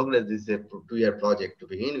make progress, this is a 2-year project to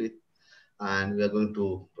begin with, and we are going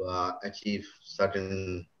to achieve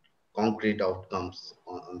certain concrete outcomes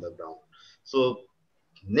on the ground. So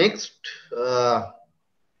next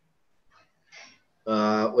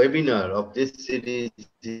webinar of this series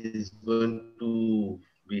is going to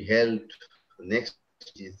be held next,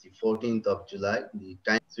 is the 14th of July. The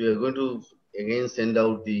time, so we are going to again send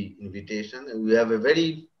out the invitation, and we have a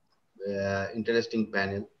very interesting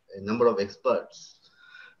panel, a number of experts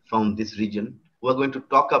from this region who are going to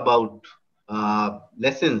talk about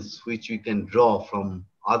lessons which we can draw from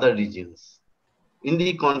other regions in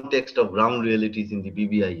the context of ground realities in the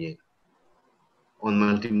BBIN on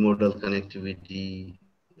multimodal connectivity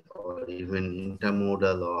or even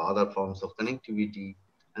intermodal or other forms of connectivity,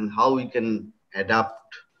 and how we can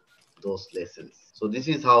adapt those lessons. So this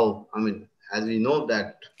is how, I mean, as we know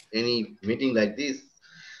that any meeting like this,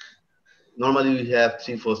 normally we have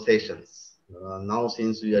 3-4 sessions. Now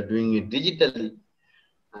since we are doing it digitally,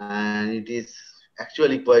 and it is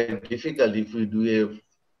actually quite difficult if we do a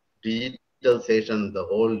digital session the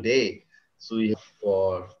whole day. So we have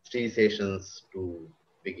for 3 sessions to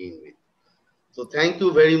begin with. So thank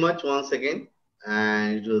you very much once again.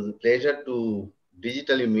 And it was a pleasure to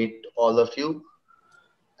digitally meet all of you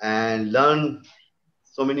and learn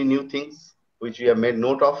so many new things which we have made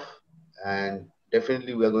note of. And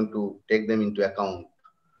definitely we are going to take them into account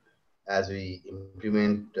as we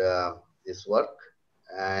implement this work.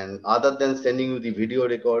 And other than sending you the video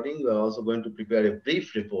recording, we are also going to prepare a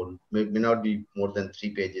brief report, may not be more than 3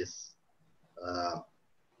 pages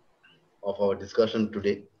of our discussion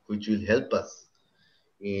today, which will help us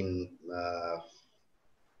in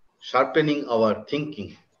sharpening our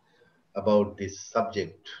thinking about this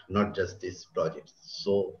subject, not just this project.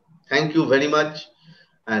 So thank you very much,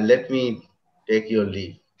 and let me take your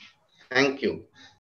leave. Thank you.